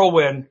the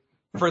whirlwind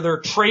for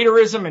their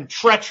traitorism and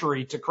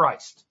treachery to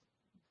Christ.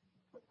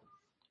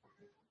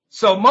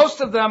 So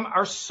most of them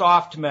are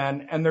soft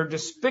men, and their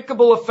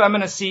despicable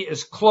effeminacy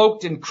is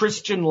cloaked in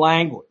Christian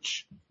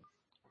language.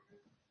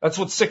 That's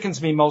what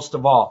sickens me most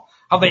of all.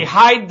 How they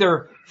hide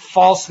their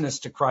falseness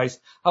to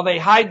Christ, how they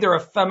hide their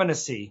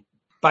effeminacy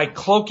by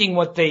cloaking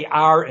what they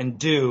are and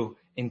do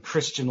in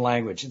Christian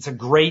language. It's a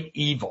great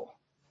evil.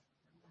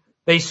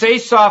 They say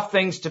soft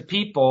things to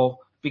people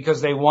because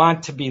they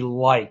want to be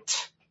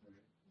liked.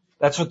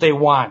 That's what they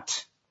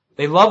want.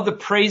 They love the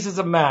praises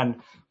of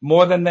men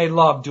more than they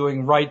love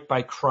doing right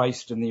by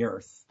Christ in the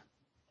earth.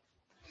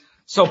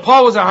 So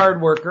Paul was a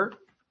hard worker.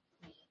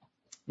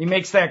 He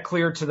makes that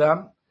clear to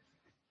them.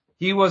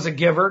 He was a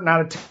giver,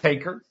 not a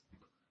taker.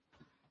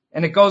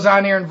 And it goes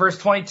on here in verse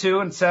 22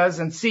 and says,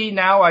 and see,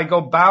 now I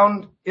go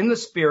bound in the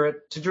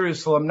Spirit to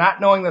Jerusalem, not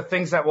knowing the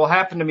things that will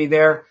happen to me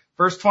there.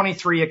 Verse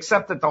 23,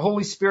 except that the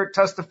Holy Spirit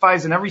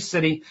testifies in every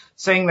city,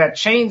 saying that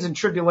chains and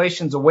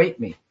tribulations await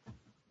me.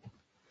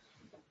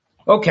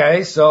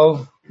 Okay,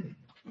 so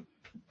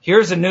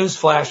here's a news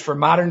flash for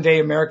modern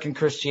day American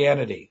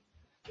Christianity.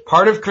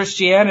 Part of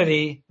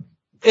Christianity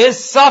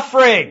is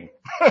suffering.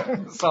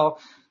 So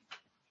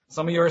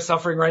some of you are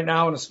suffering right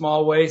now in a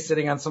small way,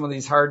 sitting on some of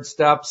these hard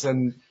steps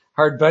and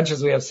hard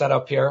benches we have set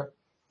up here.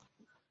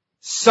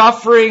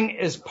 Suffering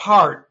is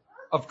part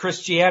of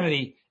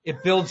Christianity.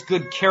 It builds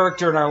good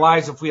character in our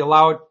lives if we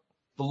allow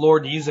the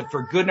Lord to use it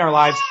for good in our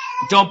lives.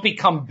 Don't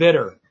become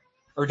bitter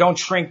or don't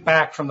shrink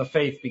back from the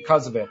faith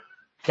because of it.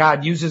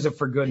 God uses it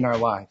for good in our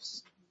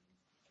lives.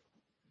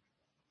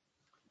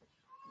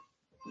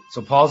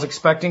 So Paul's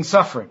expecting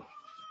suffering.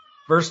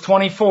 Verse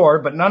 24,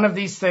 but none of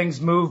these things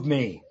move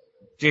me.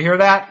 Do you hear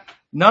that?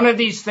 None of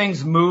these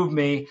things move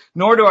me,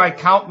 nor do I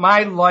count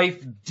my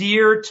life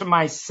dear to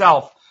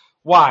myself.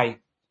 Why?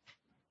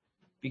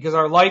 Because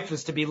our life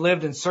is to be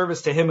lived in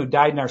service to him who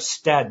died in our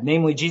stead,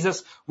 namely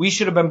Jesus. We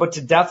should have been put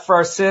to death for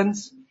our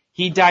sins.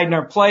 He died in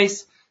our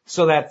place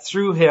so that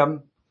through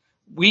him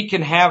we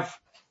can have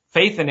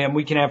faith in him.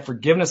 We can have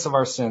forgiveness of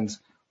our sins,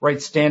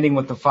 right standing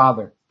with the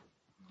Father.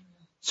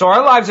 So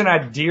our lives are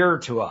not dear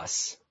to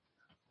us.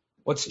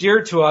 What's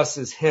dear to us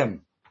is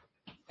him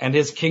and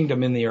his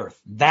kingdom in the earth.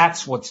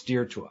 That's what's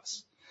dear to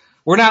us.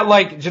 We're not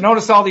like, did you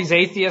notice all these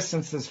atheists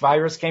since this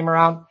virus came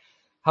around?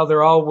 How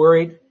they're all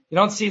worried? You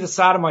don't see the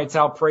sodomites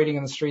out parading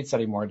in the streets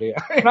anymore, do you?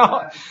 You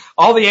know,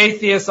 all the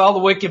atheists, all the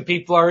wicked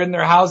people are in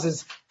their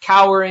houses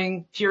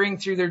cowering, peering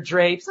through their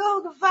drapes.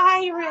 Oh, the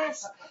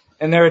virus.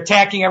 And they're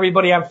attacking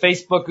everybody on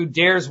Facebook who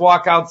dares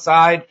walk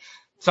outside,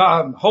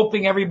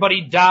 hoping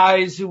everybody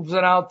dies who's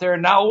been out there.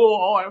 Now,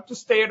 I have to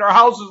stay in our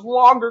houses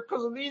longer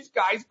because of these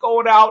guys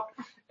going out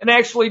and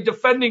actually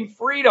defending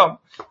freedom.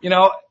 You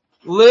know,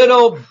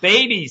 little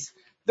babies.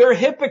 They're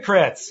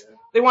hypocrites.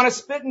 They want to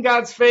spit in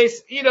God's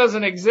face. He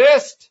doesn't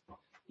exist.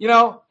 You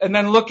know, and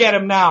then look at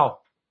him now.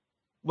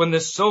 When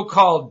this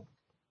so-called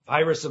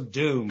virus of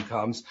doom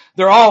comes,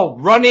 they're all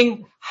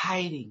running,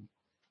 hiding,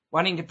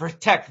 wanting to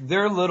protect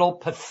their little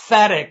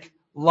pathetic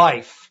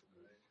life.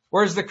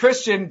 Whereas the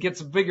Christian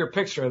gets a bigger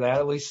picture of that,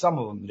 at least some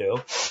of them do,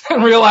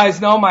 and realize,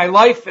 no, my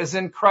life is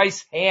in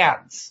Christ's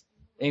hands.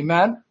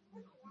 Amen?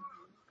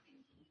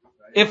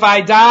 If I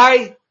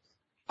die,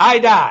 I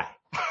die.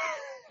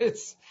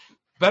 It's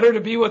better to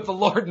be with the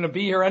Lord than to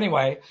be here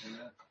anyway.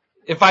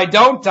 If I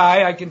don't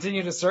die, I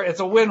continue to serve. It's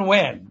a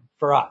win-win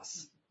for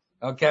us.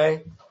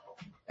 Okay?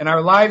 And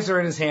our lives are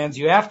in his hands.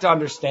 You have to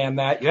understand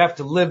that. You have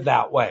to live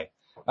that way.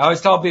 I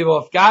always tell people,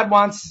 if God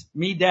wants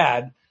me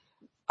dead,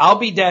 I'll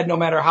be dead no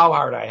matter how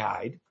hard I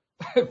hide.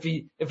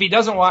 If he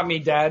doesn't want me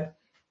dead,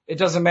 it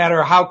doesn't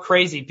matter how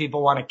crazy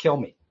people want to kill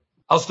me.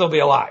 I'll still be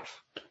alive.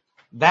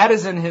 That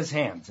is in his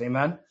hands.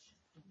 Amen?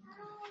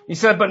 He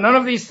said, but none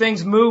of these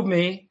things move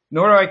me,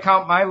 nor do I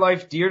count my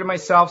life dear to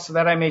myself so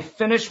that I may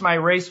finish my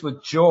race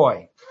with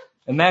joy.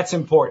 And that's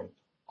important.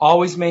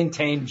 Always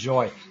maintain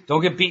joy.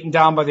 Don't get beaten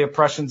down by the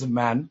oppressions of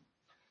men.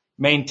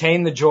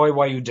 Maintain the joy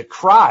while you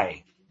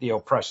decry the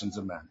oppressions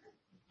of men.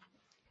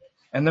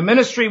 And the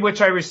ministry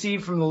which I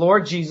received from the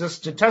Lord Jesus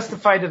to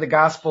testify to the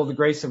gospel of the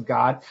grace of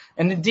God.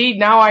 And indeed,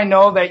 now I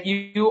know that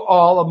you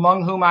all,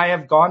 among whom I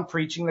have gone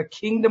preaching the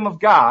kingdom of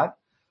God,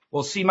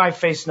 will see my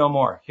face no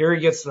more. Here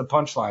he gets to the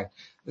punchline.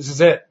 This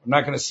is it. I'm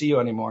not going to see you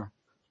anymore.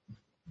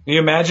 Can you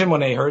imagine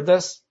when they heard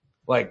this?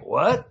 Like,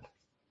 what?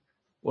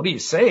 What are you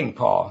saying,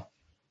 Paul?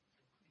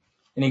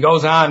 And he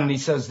goes on and he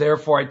says,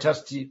 therefore I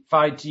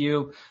testify to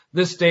you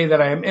this day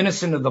that I am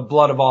innocent of the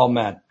blood of all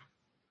men.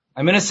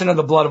 I'm innocent of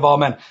the blood of all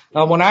men.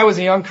 Now, when I was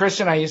a young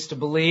Christian, I used to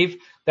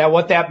believe that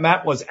what that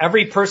meant was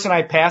every person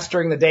I passed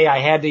during the day, I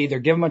had to either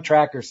give them a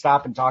tract or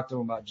stop and talk to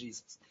them about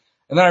Jesus.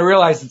 And then I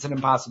realized it's an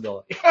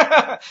impossibility.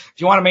 If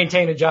you want to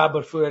maintain a job,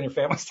 put food on your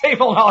family's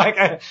table,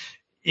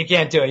 you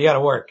can't do it. You got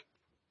to work.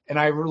 And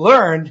I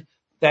learned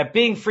that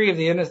being free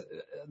of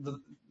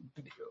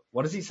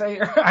what does he say?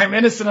 I'm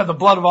innocent of the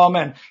blood of all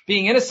men.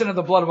 Being innocent of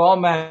the blood of all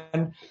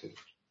men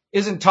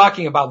isn't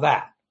talking about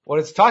that. What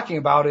it's talking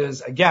about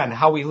is, again,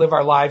 how we live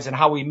our lives and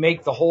how we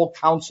make the whole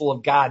counsel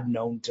of God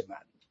known to men.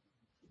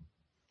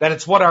 That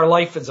it's what our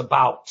life is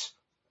about.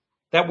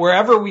 That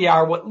wherever we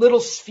are, what little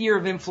sphere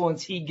of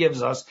influence he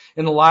gives us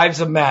in the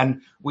lives of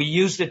men, we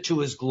used it to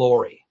his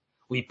glory.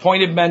 We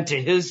pointed men to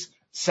his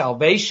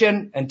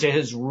salvation and to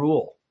his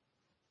rule.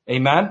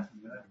 Amen?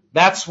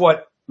 That's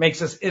what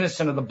makes us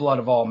innocent of the blood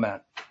of all men.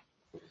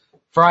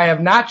 For I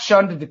have not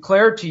shunned to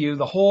declare to you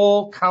the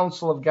whole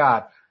counsel of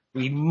God.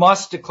 We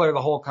must declare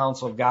the whole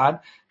counsel of God.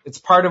 It's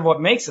part of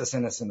what makes us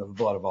innocent of the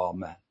blood of all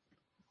men.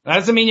 That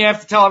doesn't mean you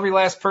have to tell every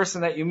last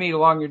person that you meet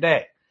along your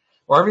day,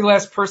 or every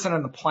last person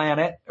on the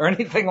planet, or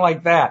anything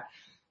like that.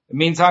 It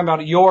means talking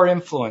about your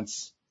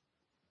influence,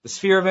 the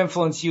sphere of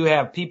influence you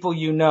have, people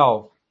you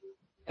know,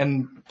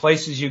 and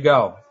places you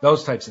go,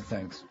 those types of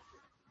things.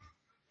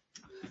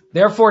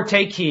 Therefore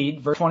take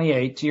heed, verse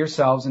 28, to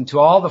yourselves and to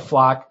all the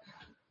flock,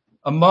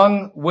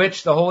 among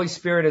which the Holy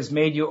Spirit has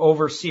made you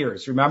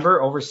overseers.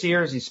 Remember,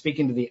 overseers, he's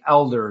speaking to the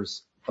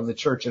elders of the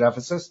church at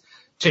Ephesus,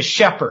 to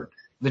shepherd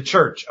the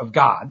church of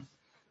God,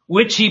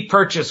 which he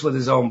purchased with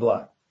his own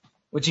blood.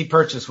 Which he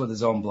purchased with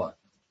his own blood.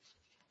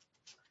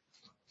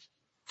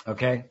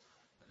 Okay?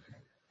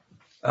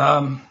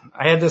 I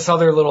had this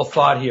other little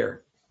thought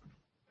here.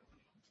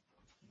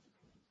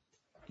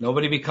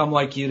 Nobody become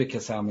like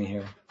Eutychus on me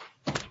here.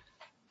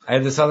 I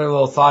had this other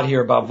little thought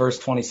here about verse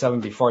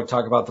 27 before I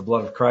talk about the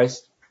blood of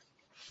Christ.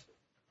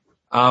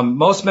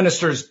 Most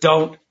ministers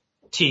don't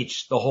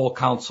teach the whole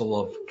counsel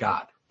of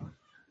God.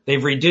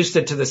 They've reduced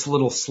it to this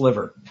little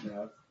sliver.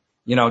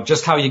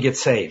 Just how you get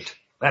saved.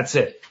 That's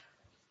it.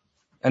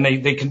 And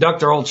they conduct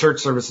their whole church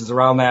services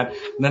around that.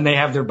 And then they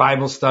have their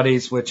Bible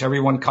studies, which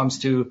everyone comes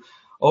to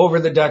over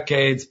the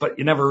decades, but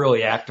you never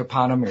really act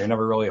upon them, or you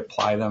never really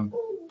apply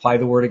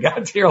the word of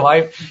God to your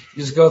life.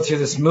 You just go through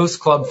this Moose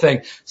Club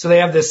thing. So they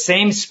have this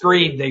same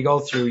screed they go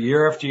through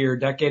year after year,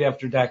 decade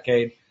after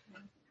decade.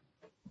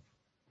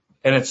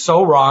 And it's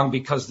so wrong,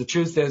 because the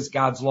truth is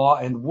God's law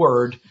and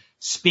word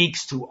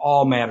speaks to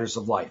all matters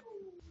of life.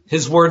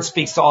 His word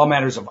speaks to all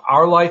matters of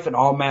our life and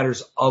all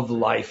matters of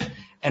life.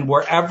 And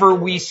wherever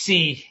we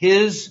see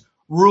his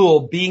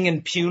rule being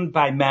impugned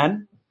by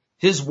men,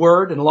 his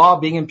word and law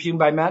being impugned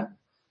by men,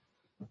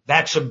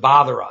 that should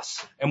bother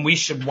us. And we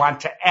should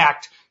want to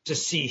act to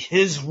see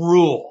his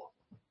rule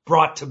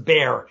brought to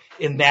bear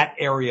in that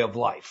area of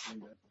life,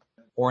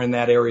 or in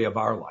that area of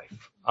our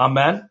life.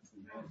 Amen?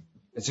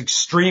 It's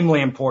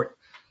extremely important.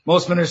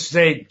 Most ministers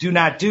say, do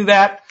not do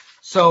that.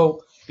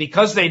 So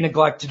because they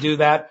neglect to do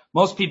that,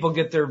 most people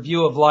get their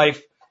view of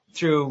life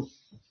through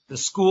the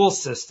school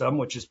system,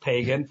 which is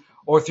pagan,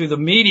 or through the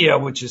media,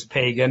 which is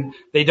pagan.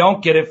 They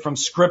don't get it from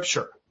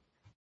Scripture.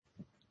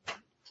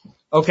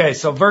 Okay,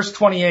 so verse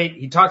 28,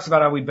 he talks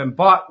about how we've been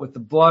bought with the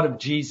blood of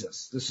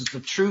Jesus. This is the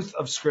truth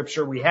of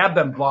Scripture. We have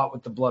been bought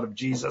with the blood of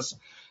Jesus.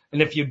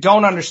 And if you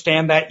don't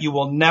understand that, you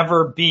will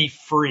never be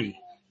free.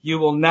 You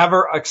will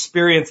never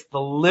experience the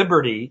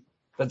liberty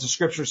that the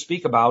Scriptures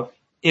speak about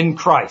in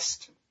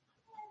Christ.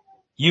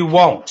 You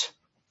won't.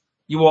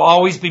 You will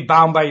always be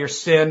bound by your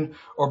sin,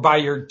 or by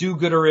your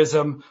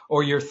do-gooderism,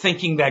 or your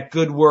thinking that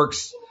good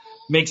works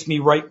makes me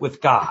right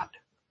with God.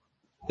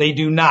 They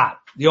do not.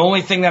 The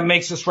only thing that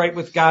makes us right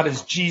with God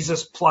is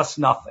Jesus plus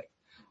nothing.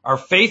 Our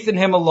faith in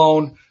him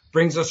alone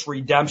brings us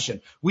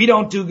redemption. We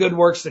don't do good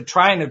works to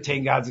try and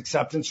obtain God's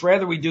acceptance.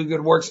 Rather, we do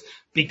good works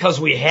because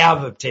we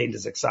have obtained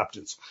his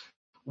acceptance.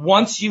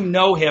 Once you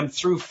know him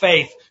through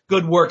faith,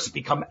 good works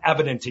become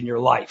evident in your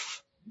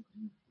life.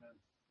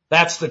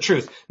 That's the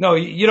truth. No,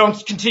 you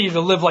don't continue to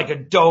live like a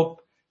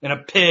dope and a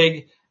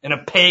pig and a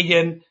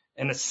pagan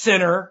and a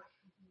sinner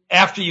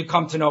after you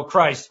come to know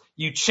Christ.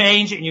 You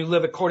change and you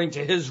live according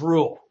to his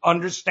rule.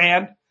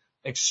 Understand?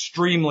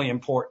 Extremely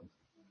important.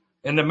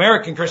 In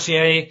American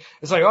Christianity,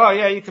 it's like, oh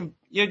yeah,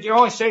 you're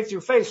only saved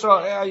through faith,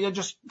 so you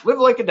just live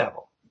like a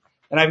devil.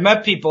 And I've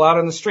met people out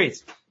on the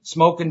streets,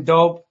 smoking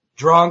dope,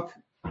 drunk,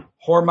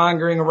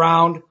 whoremongering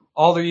around,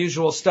 all their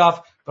usual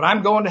stuff, but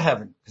I'm going to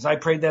heaven because I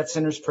prayed that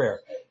sinner's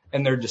prayer.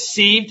 And they're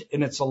deceived,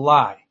 and it's a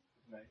lie.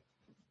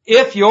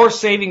 If your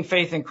saving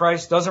faith in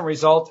Christ doesn't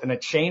result in a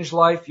changed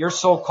life, your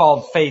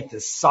so-called faith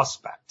is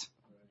suspect.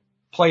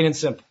 Plain and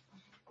simple.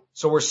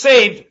 So we're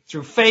saved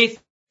through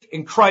faith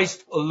in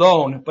Christ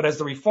alone. But as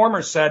the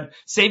Reformers said,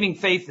 saving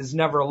faith is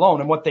never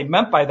alone. And what they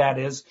meant by that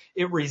is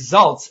it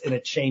results in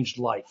a changed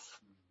life.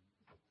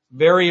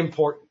 Very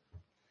important.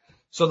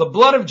 So the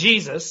blood of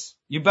Jesus,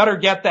 you better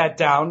get that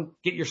down.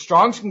 Get your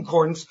Strong's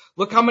Concordance.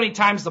 Look how many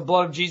times the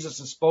blood of Jesus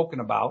is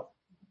spoken about.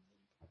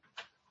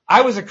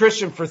 I was a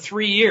Christian for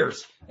 3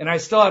 years, and I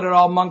still had it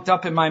all munked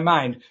up in my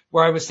mind,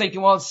 where I was thinking,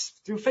 well, it's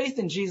through faith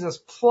in Jesus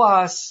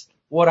plus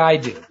what I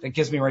do that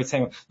gives me right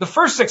standing. The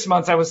first 6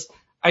 months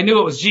I knew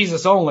it was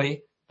Jesus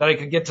only that I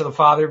could get to the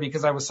Father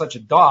because I was such a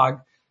dog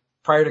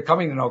prior to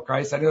coming to know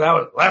Christ. I knew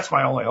that's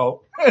my only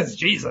hope. It's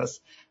Jesus,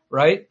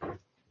 right?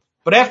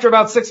 But after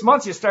about 6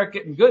 months, you start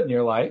getting good in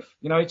your life.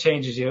 You know, it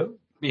changes you.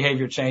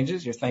 Behavior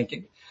changes, your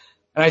thinking.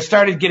 And I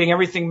started getting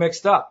everything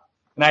mixed up.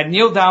 And I'd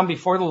kneel down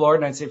before the Lord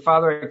and I'd say,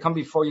 Father, I come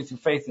before you through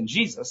faith in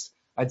Jesus.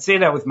 I'd say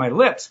that with my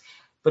lips.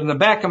 But in the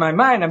back of my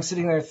mind, I'm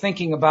sitting there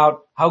thinking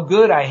about how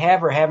good I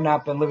have or have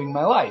not been living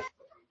my life.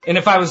 And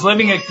if I was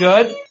living it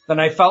good, then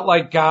I felt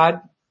like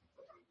God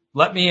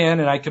let me in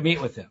and I could meet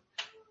with him.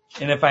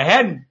 And if I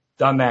hadn't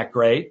done that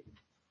great,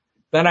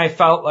 then I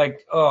felt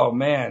like, oh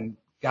man,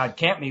 God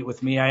can't meet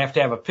with me. I have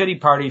to have a pity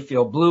party,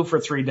 feel blue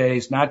for 3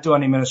 days, not do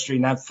any ministry,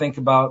 not think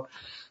about,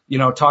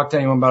 talk to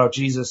anyone about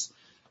Jesus.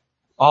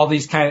 All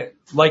these kind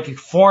of, like a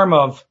form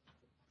of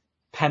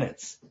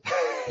penance,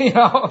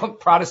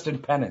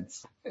 Protestant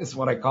penance is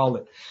what I called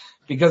it,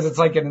 because it's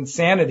like an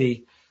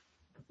insanity.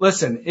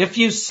 Listen, if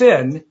you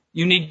sin,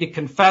 you need to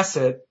confess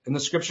it, and the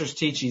scriptures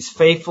teach he's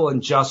faithful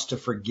and just to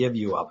forgive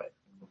you of it.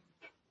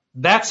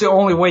 That's the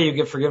only way you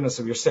get forgiveness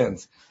of your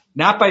sins.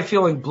 Not by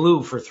feeling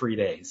blue for 3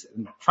 days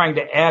and trying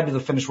to add to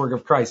the finished work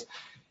of Christ.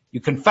 You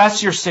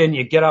confess your sin,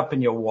 you get up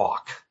and you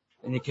walk,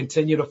 and you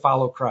continue to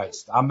follow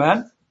Christ.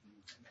 Amen?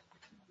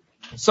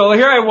 So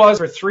here I was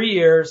for 3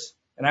 years,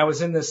 and I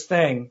was in this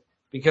thing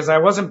because I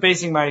wasn't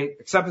basing my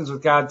acceptance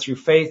with God through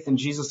faith in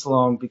Jesus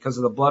alone because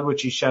of the blood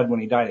which he shed when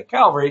he died at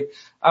Calvary.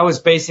 I was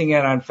basing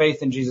it on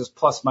faith in Jesus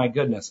plus my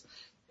goodness.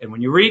 And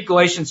when you read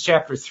Galatians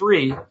chapter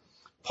 3,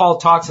 Paul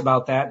talks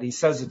about that, and he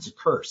says it's a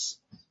curse.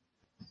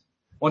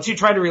 Once you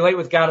try to relate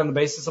with God on the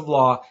basis of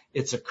law,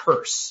 it's a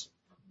curse.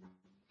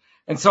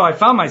 And so I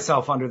found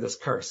myself under this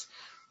curse,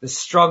 this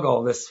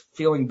struggle, this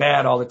feeling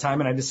bad all the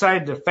time. And I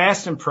decided to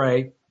fast and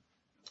pray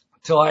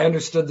till I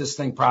understood this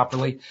thing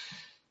properly.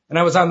 And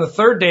I was on the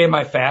third day of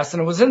my fast,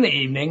 and it was in the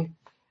evening,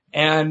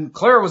 and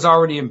Clara was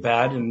already in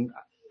bed, and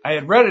I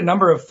had read a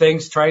number of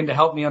things trying to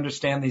help me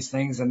understand these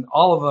things, and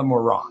all of them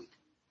were wrong.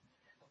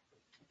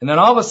 And then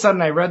all of a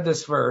sudden I read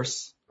this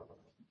verse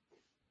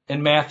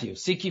in Matthew,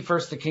 seek ye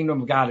first the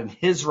kingdom of God and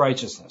his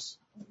righteousness,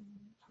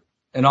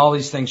 and all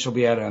these things shall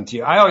be added unto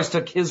you. I always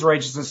took his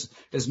righteousness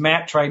as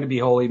Matt trying to be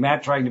holy,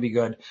 Matt trying to be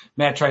good,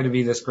 Matt trying to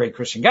be this great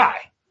Christian guy.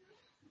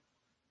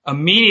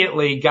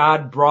 Immediately,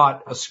 God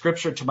brought a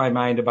scripture to my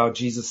mind about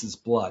Jesus'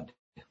 blood.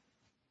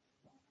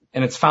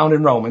 And it's found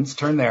in Romans.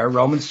 Turn there,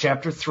 Romans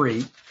chapter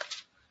 3.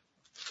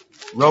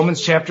 Romans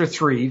chapter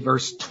 3,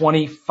 verse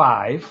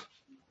 25.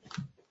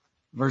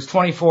 Verse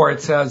 24,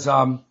 it says,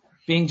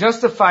 being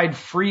justified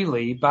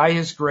freely by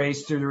his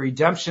grace through the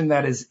redemption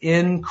that is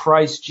in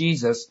Christ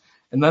Jesus.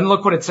 And then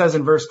look what it says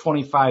in verse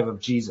 25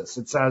 of Jesus.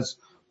 It says,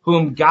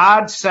 whom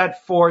God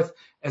set forth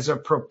as a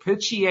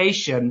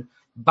propitiation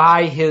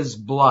by his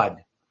blood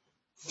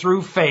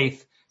through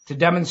faith to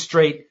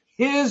demonstrate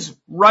his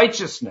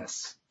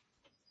righteousness.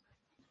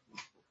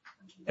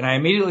 And I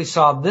immediately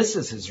saw this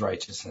is his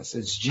righteousness.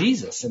 It's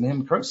Jesus and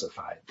him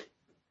crucified.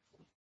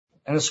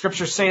 And the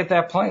scriptures say it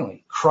that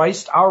plainly.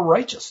 Christ our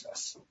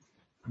righteousness.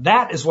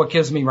 That is what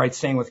gives me right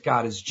standing with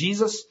God, is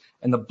Jesus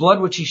and the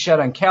blood which he shed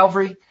on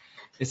Calvary.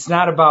 It's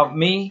not about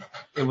me.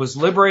 It was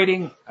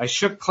liberating. I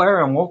shook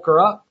Clara and woke her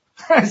up.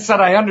 I said,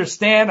 I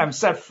understand. I'm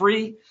set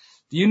free.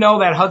 Do you know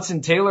that Hudson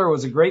Taylor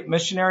was a great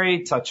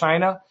missionary to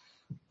China,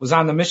 was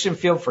on the mission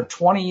field for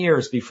 20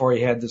 years before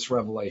he had this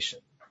revelation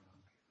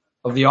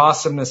of the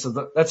awesomeness of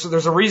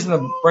there's a reason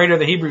the writer of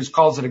the Hebrews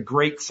calls it a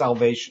great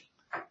salvation.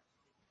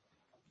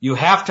 You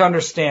have to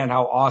understand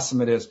how awesome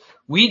it is.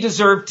 We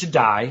deserve to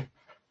die.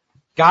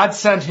 God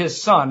sent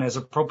his son as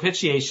a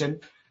propitiation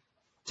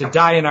to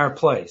die in our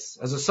place,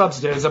 as a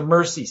substitute, as a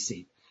mercy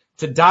seat,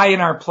 to die in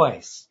our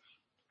place,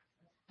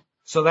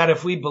 so that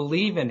if we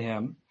believe in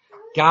him,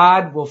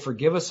 God will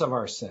forgive us of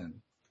our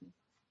sin,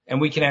 and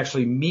we can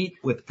actually meet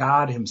with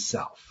God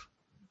himself.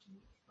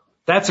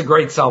 That's a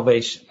great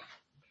salvation.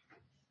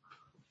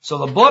 So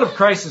the blood of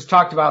Christ is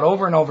talked about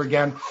over and over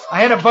again.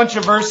 I had a bunch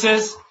of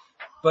verses,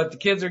 but the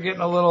kids are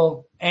getting a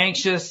little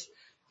anxious.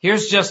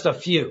 Here's just a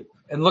few,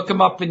 and look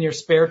them up in your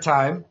spare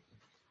time.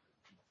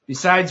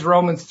 Besides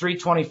Romans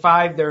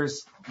 3:25,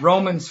 there's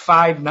Romans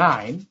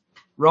 5:9.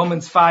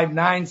 Romans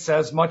 5:9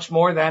 says, much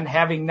more than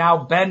having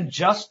now been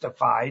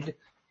justified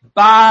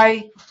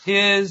by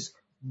his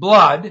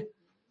blood,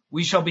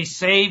 we shall be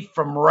saved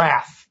from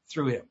wrath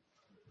through him.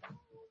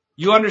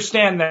 You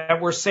understand that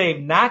we're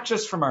saved not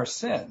just from our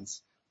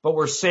sins, but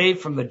we're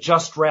saved from the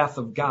just wrath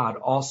of God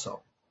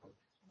also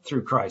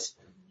through Christ.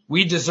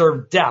 We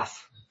deserve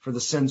death for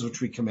the sins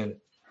which we committed.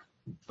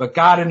 But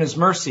God in his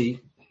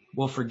mercy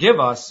will forgive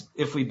us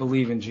if we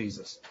believe in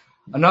Jesus.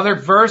 Another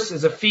verse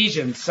is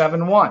Ephesians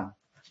 7:1.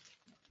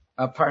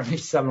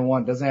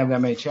 7:1 doesn't have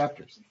that many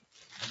chapters.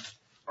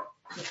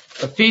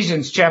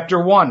 Ephesians chapter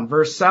 1,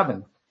 verse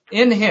 7.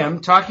 In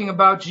him, talking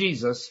about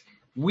Jesus,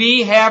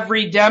 we have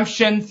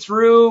redemption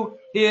through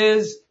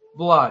his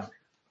blood,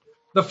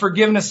 the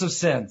forgiveness of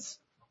sins.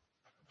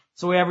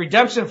 So we have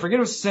redemption and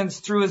forgiveness of sins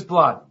through his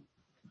blood.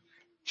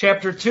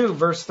 Chapter 2,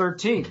 verse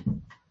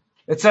 13.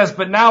 It says,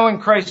 but now in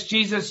Christ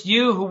Jesus,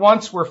 you who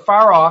once were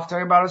far off,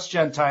 talking about us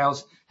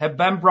Gentiles, have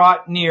been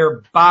brought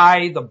near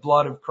by the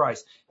blood of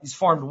Christ. He's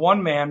formed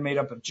one man made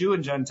up of Jew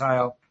and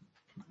Gentile.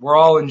 We're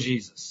all in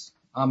Jesus.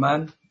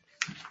 Amen.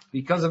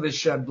 Because of his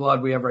shed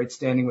blood, we have right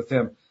standing with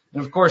him.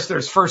 And of course,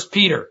 there's 1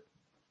 Peter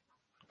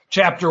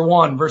chapter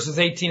 1, verses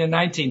 18 and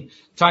 19,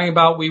 talking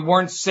about we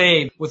weren't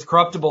saved with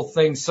corruptible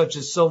things such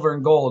as silver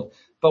and gold,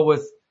 but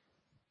with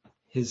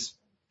his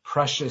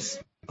precious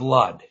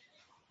blood.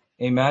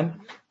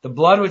 Amen. The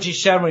blood which he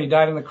shed when he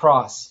died on the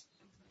cross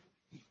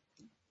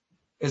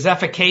is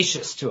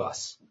efficacious to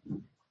us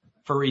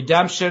for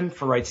redemption,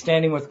 for right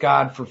standing with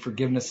God, for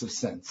forgiveness of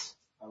sins.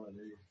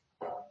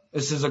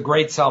 This is a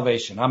great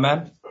salvation.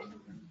 Amen.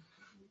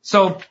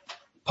 So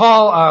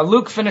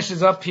Luke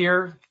finishes up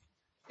here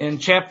in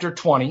chapter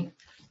 20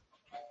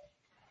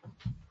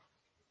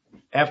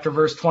 after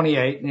verse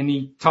 28, and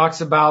he talks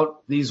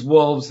about these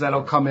wolves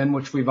that'll come in,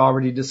 which we've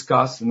already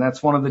discussed, and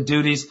that's one of the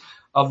duties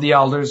of the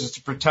elders is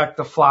to protect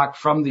the flock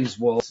from these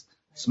wolves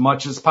as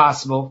much as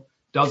possible.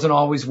 Doesn't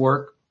always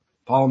work.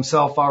 Paul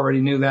himself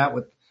already knew that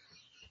with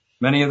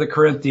many of the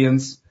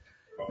Corinthians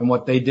and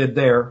what they did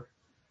there.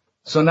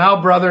 So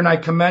now, brethren, I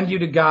commend you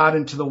to God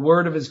and to the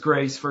word of his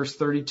grace, verse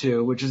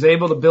 32, which is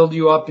able to build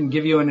you up and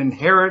give you an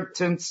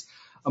inheritance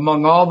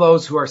among all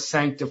those who are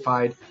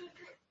sanctified.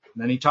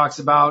 And then he talks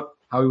about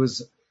how he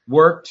was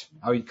worked,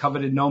 how he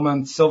coveted no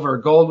man's silver or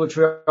gold, which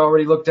we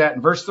already looked at.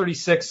 And verse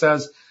 36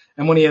 says,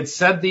 and when he had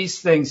said these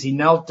things, he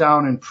knelt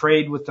down and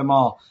prayed with them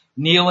all.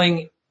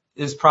 Kneeling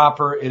is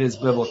proper. It is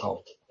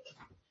biblical.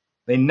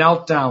 They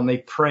knelt down. They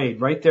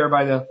prayed right there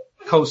by the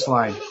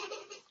coastline.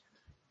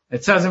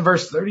 It says in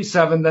verse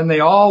 37, then they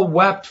all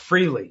wept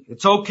freely.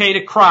 It's okay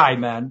to cry,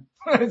 men.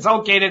 It's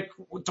okay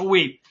to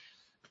weep.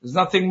 There's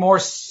nothing more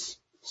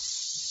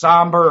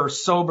somber or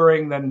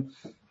sobering than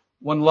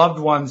when loved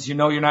ones, you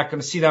know you're not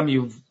going to see them.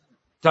 You've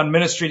done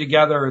ministry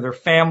together or their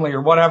family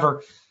or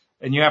whatever,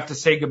 and you have to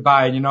say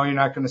goodbye, and you know you're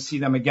not going to see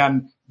them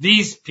again.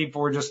 These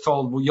people were just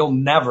told, well, you'll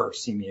never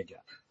see me again.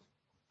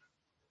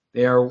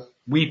 They are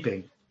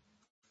weeping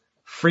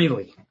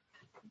freely.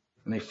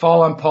 And they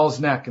fall on Paul's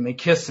neck and they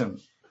kiss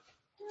him.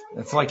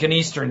 It's like an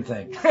Eastern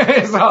thing.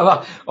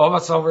 So all of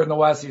us over in the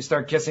West, you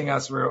start kissing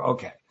us, we're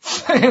okay.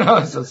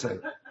 So say,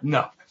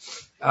 no.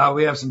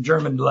 We have some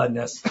German blood in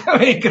us.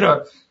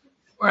 We're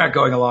not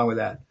going along with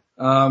that.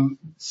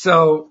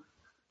 So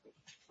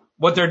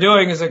what they're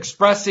doing is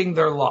expressing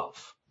their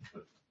love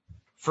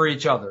for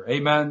each other.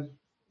 Amen.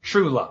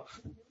 True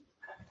love.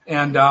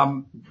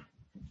 And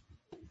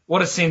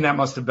what a scene that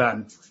must have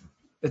been.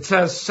 It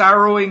says,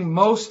 sorrowing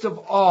most of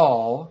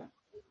all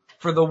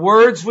for the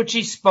words which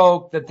he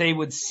spoke, that they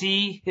would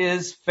see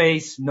his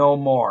face no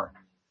more.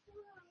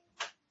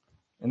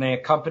 And they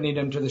accompanied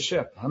him to the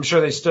ship. I'm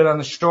sure they stood on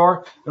the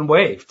shore and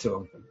waved to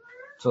him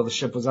until the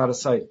ship was out of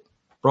sight.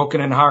 Broken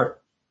in heart.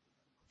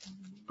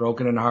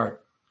 Broken in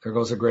heart. There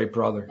goes a great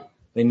brother.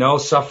 They know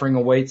suffering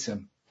awaits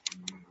him,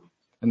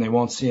 and they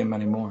won't see him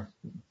anymore.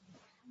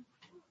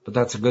 But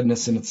that's a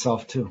goodness in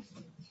itself, too.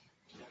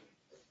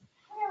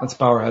 Let's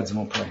bow our heads and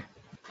we'll pray.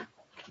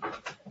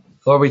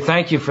 Lord, we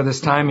thank you for this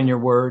time in your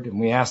word, and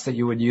we ask that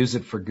you would use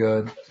it for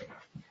good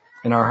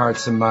in our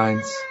hearts and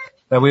minds,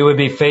 that we would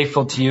be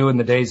faithful to you in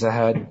the days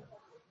ahead,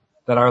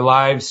 that our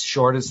lives,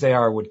 short as they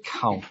are, would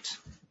count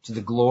to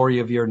the glory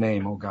of your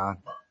name, O God.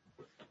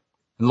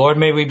 And Lord,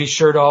 may we be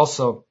sure to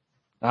also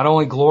not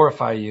only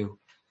glorify you,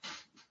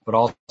 but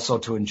also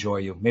to enjoy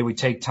you. May we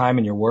take time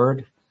in your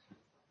word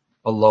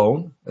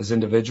alone as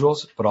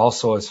individuals, but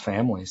also as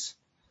families.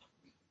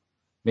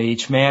 May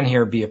each man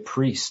here be a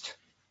priest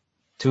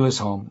to his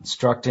home,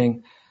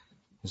 instructing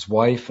his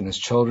wife and his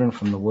children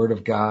from the word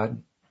of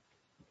God,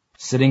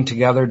 sitting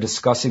together,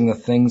 discussing the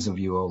things of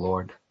you, O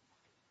Lord.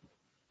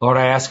 Lord,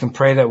 I ask and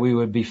pray that we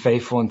would be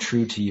faithful and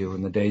true to you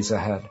in the days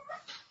ahead.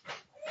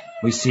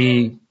 We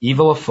see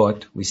evil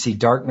afoot. We see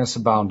darkness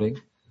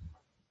abounding.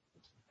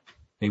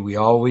 May we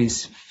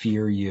always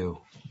fear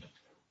you.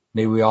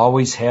 May we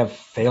always have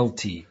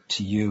fealty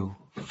to you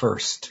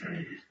first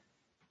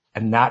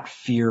and not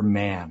fear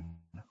man,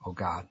 O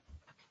God.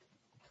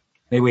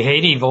 May we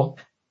hate evil,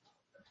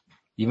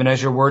 even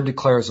as your word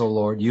declares, O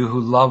Lord, you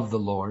who love the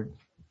Lord,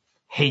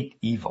 hate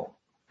evil.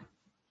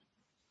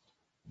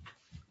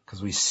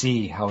 Because we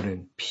see how it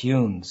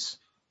impugns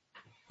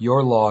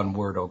your law and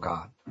word, O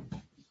God.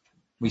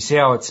 We see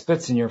how it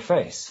spits in your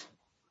face.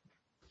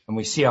 And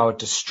we see how it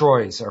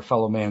destroys our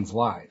fellow man's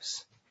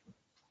lives.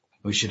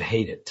 We should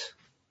hate it.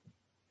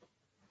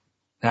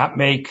 Not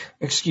make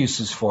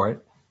excuses for it.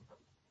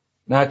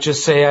 Not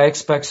just say, I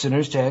expect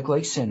sinners to act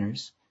like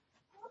sinners.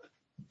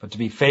 But to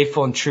be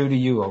faithful and true to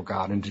you, O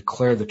God, and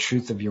declare the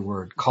truth of your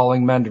word,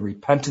 calling men to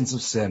repentance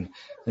of sin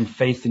and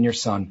faith in your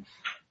Son.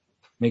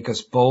 Make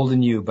us bold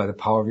in you by the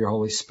power of your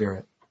Holy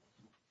Spirit.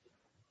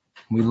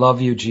 We love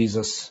you,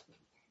 Jesus.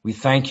 We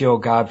thank you, O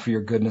God, for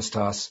your goodness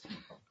to us.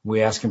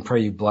 We ask and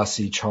pray you bless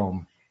each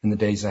home in the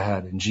days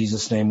ahead. In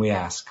Jesus' name we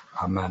ask.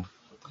 Amen.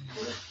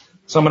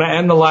 So I'm going to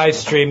end the live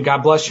stream.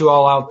 God bless you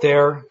all out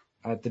there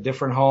at the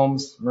different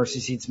homes. Mercy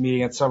Seats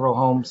meeting at several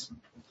homes.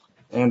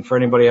 and for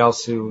anybody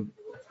else who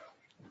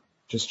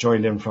just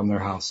joined in from their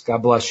house. God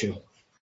bless you.